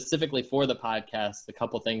guess specifically for the podcast, a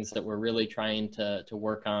couple things that we're really trying to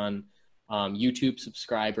work on. YouTube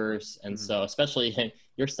subscribers, and so especially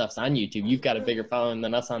your stuff's on YouTube. You've got a bigger following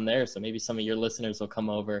than us on there, so maybe some of your listeners will come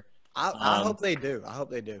over. I hope they do.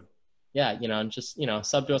 yeah, just,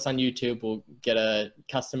 sub to us on YouTube. We'll get a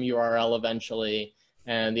custom URL eventually.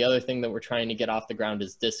 And the other thing that we're trying to get off the ground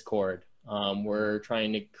is Discord. We're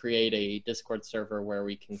trying to create a Discord server where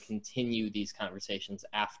we can continue these conversations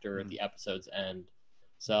after the episodes end.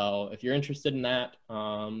 So if you're interested in that,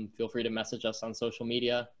 feel free to message us on social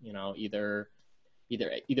media, either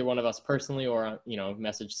one of us personally, or,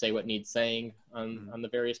 message Say What Needs Saying on the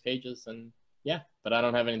various pages. And yeah, but I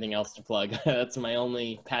don't have anything else to plug. That's my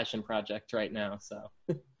only passion project right now. So.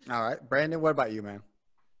 All right, Brandon, what about you, man?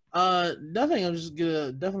 Nothing. I'm just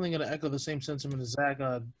definitely gonna echo the same sentiment as Zach.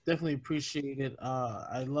 Definitely appreciate it.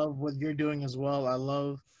 I love what you're doing as well. I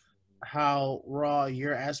love how raw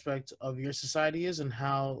your aspect of your society is, and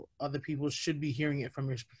how other people should be hearing it from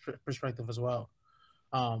your perspective as well.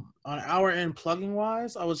 On our end, plugging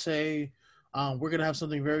wise, I would say we're gonna have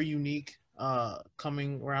something very unique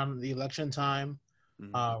coming around the election time.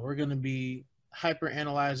 We're gonna be hyper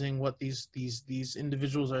analyzing what these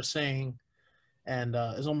individuals are saying. And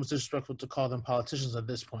it's almost disrespectful to call them politicians at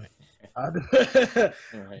this point.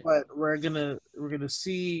 Right. But we're gonna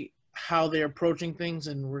see how they're approaching things,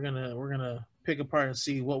 and we're gonna pick apart and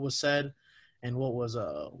see what was said and what was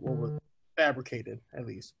fabricated, at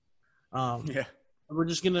least. Yeah. We're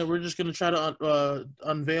just gonna try to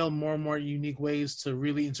unveil more and more unique ways to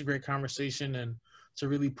really integrate conversation and to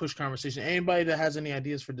really push conversation. Anybody that has any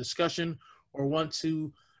ideas for discussion or want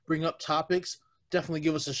to bring up topics, definitely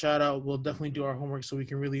give us a shout out. We'll definitely do our homework so we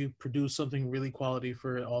can really produce something really quality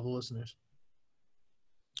for all the listeners.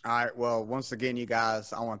 All right. Well, once again, you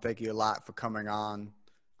guys, I want to thank you a lot for coming on.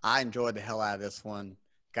 I enjoyed the hell out of this one.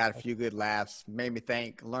 Got a few good laughs. Made me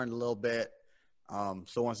think, learned a little bit.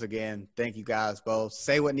 So once again, thank you guys both.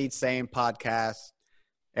 Say What Needs Saying podcast.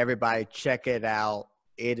 Everybody check it out.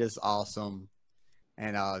 It is awesome.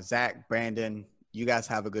 And Zach, Brandon, you guys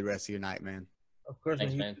have a good rest of your night, man. Of course.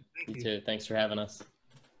 Thanks, man. You too. Thanks for having us.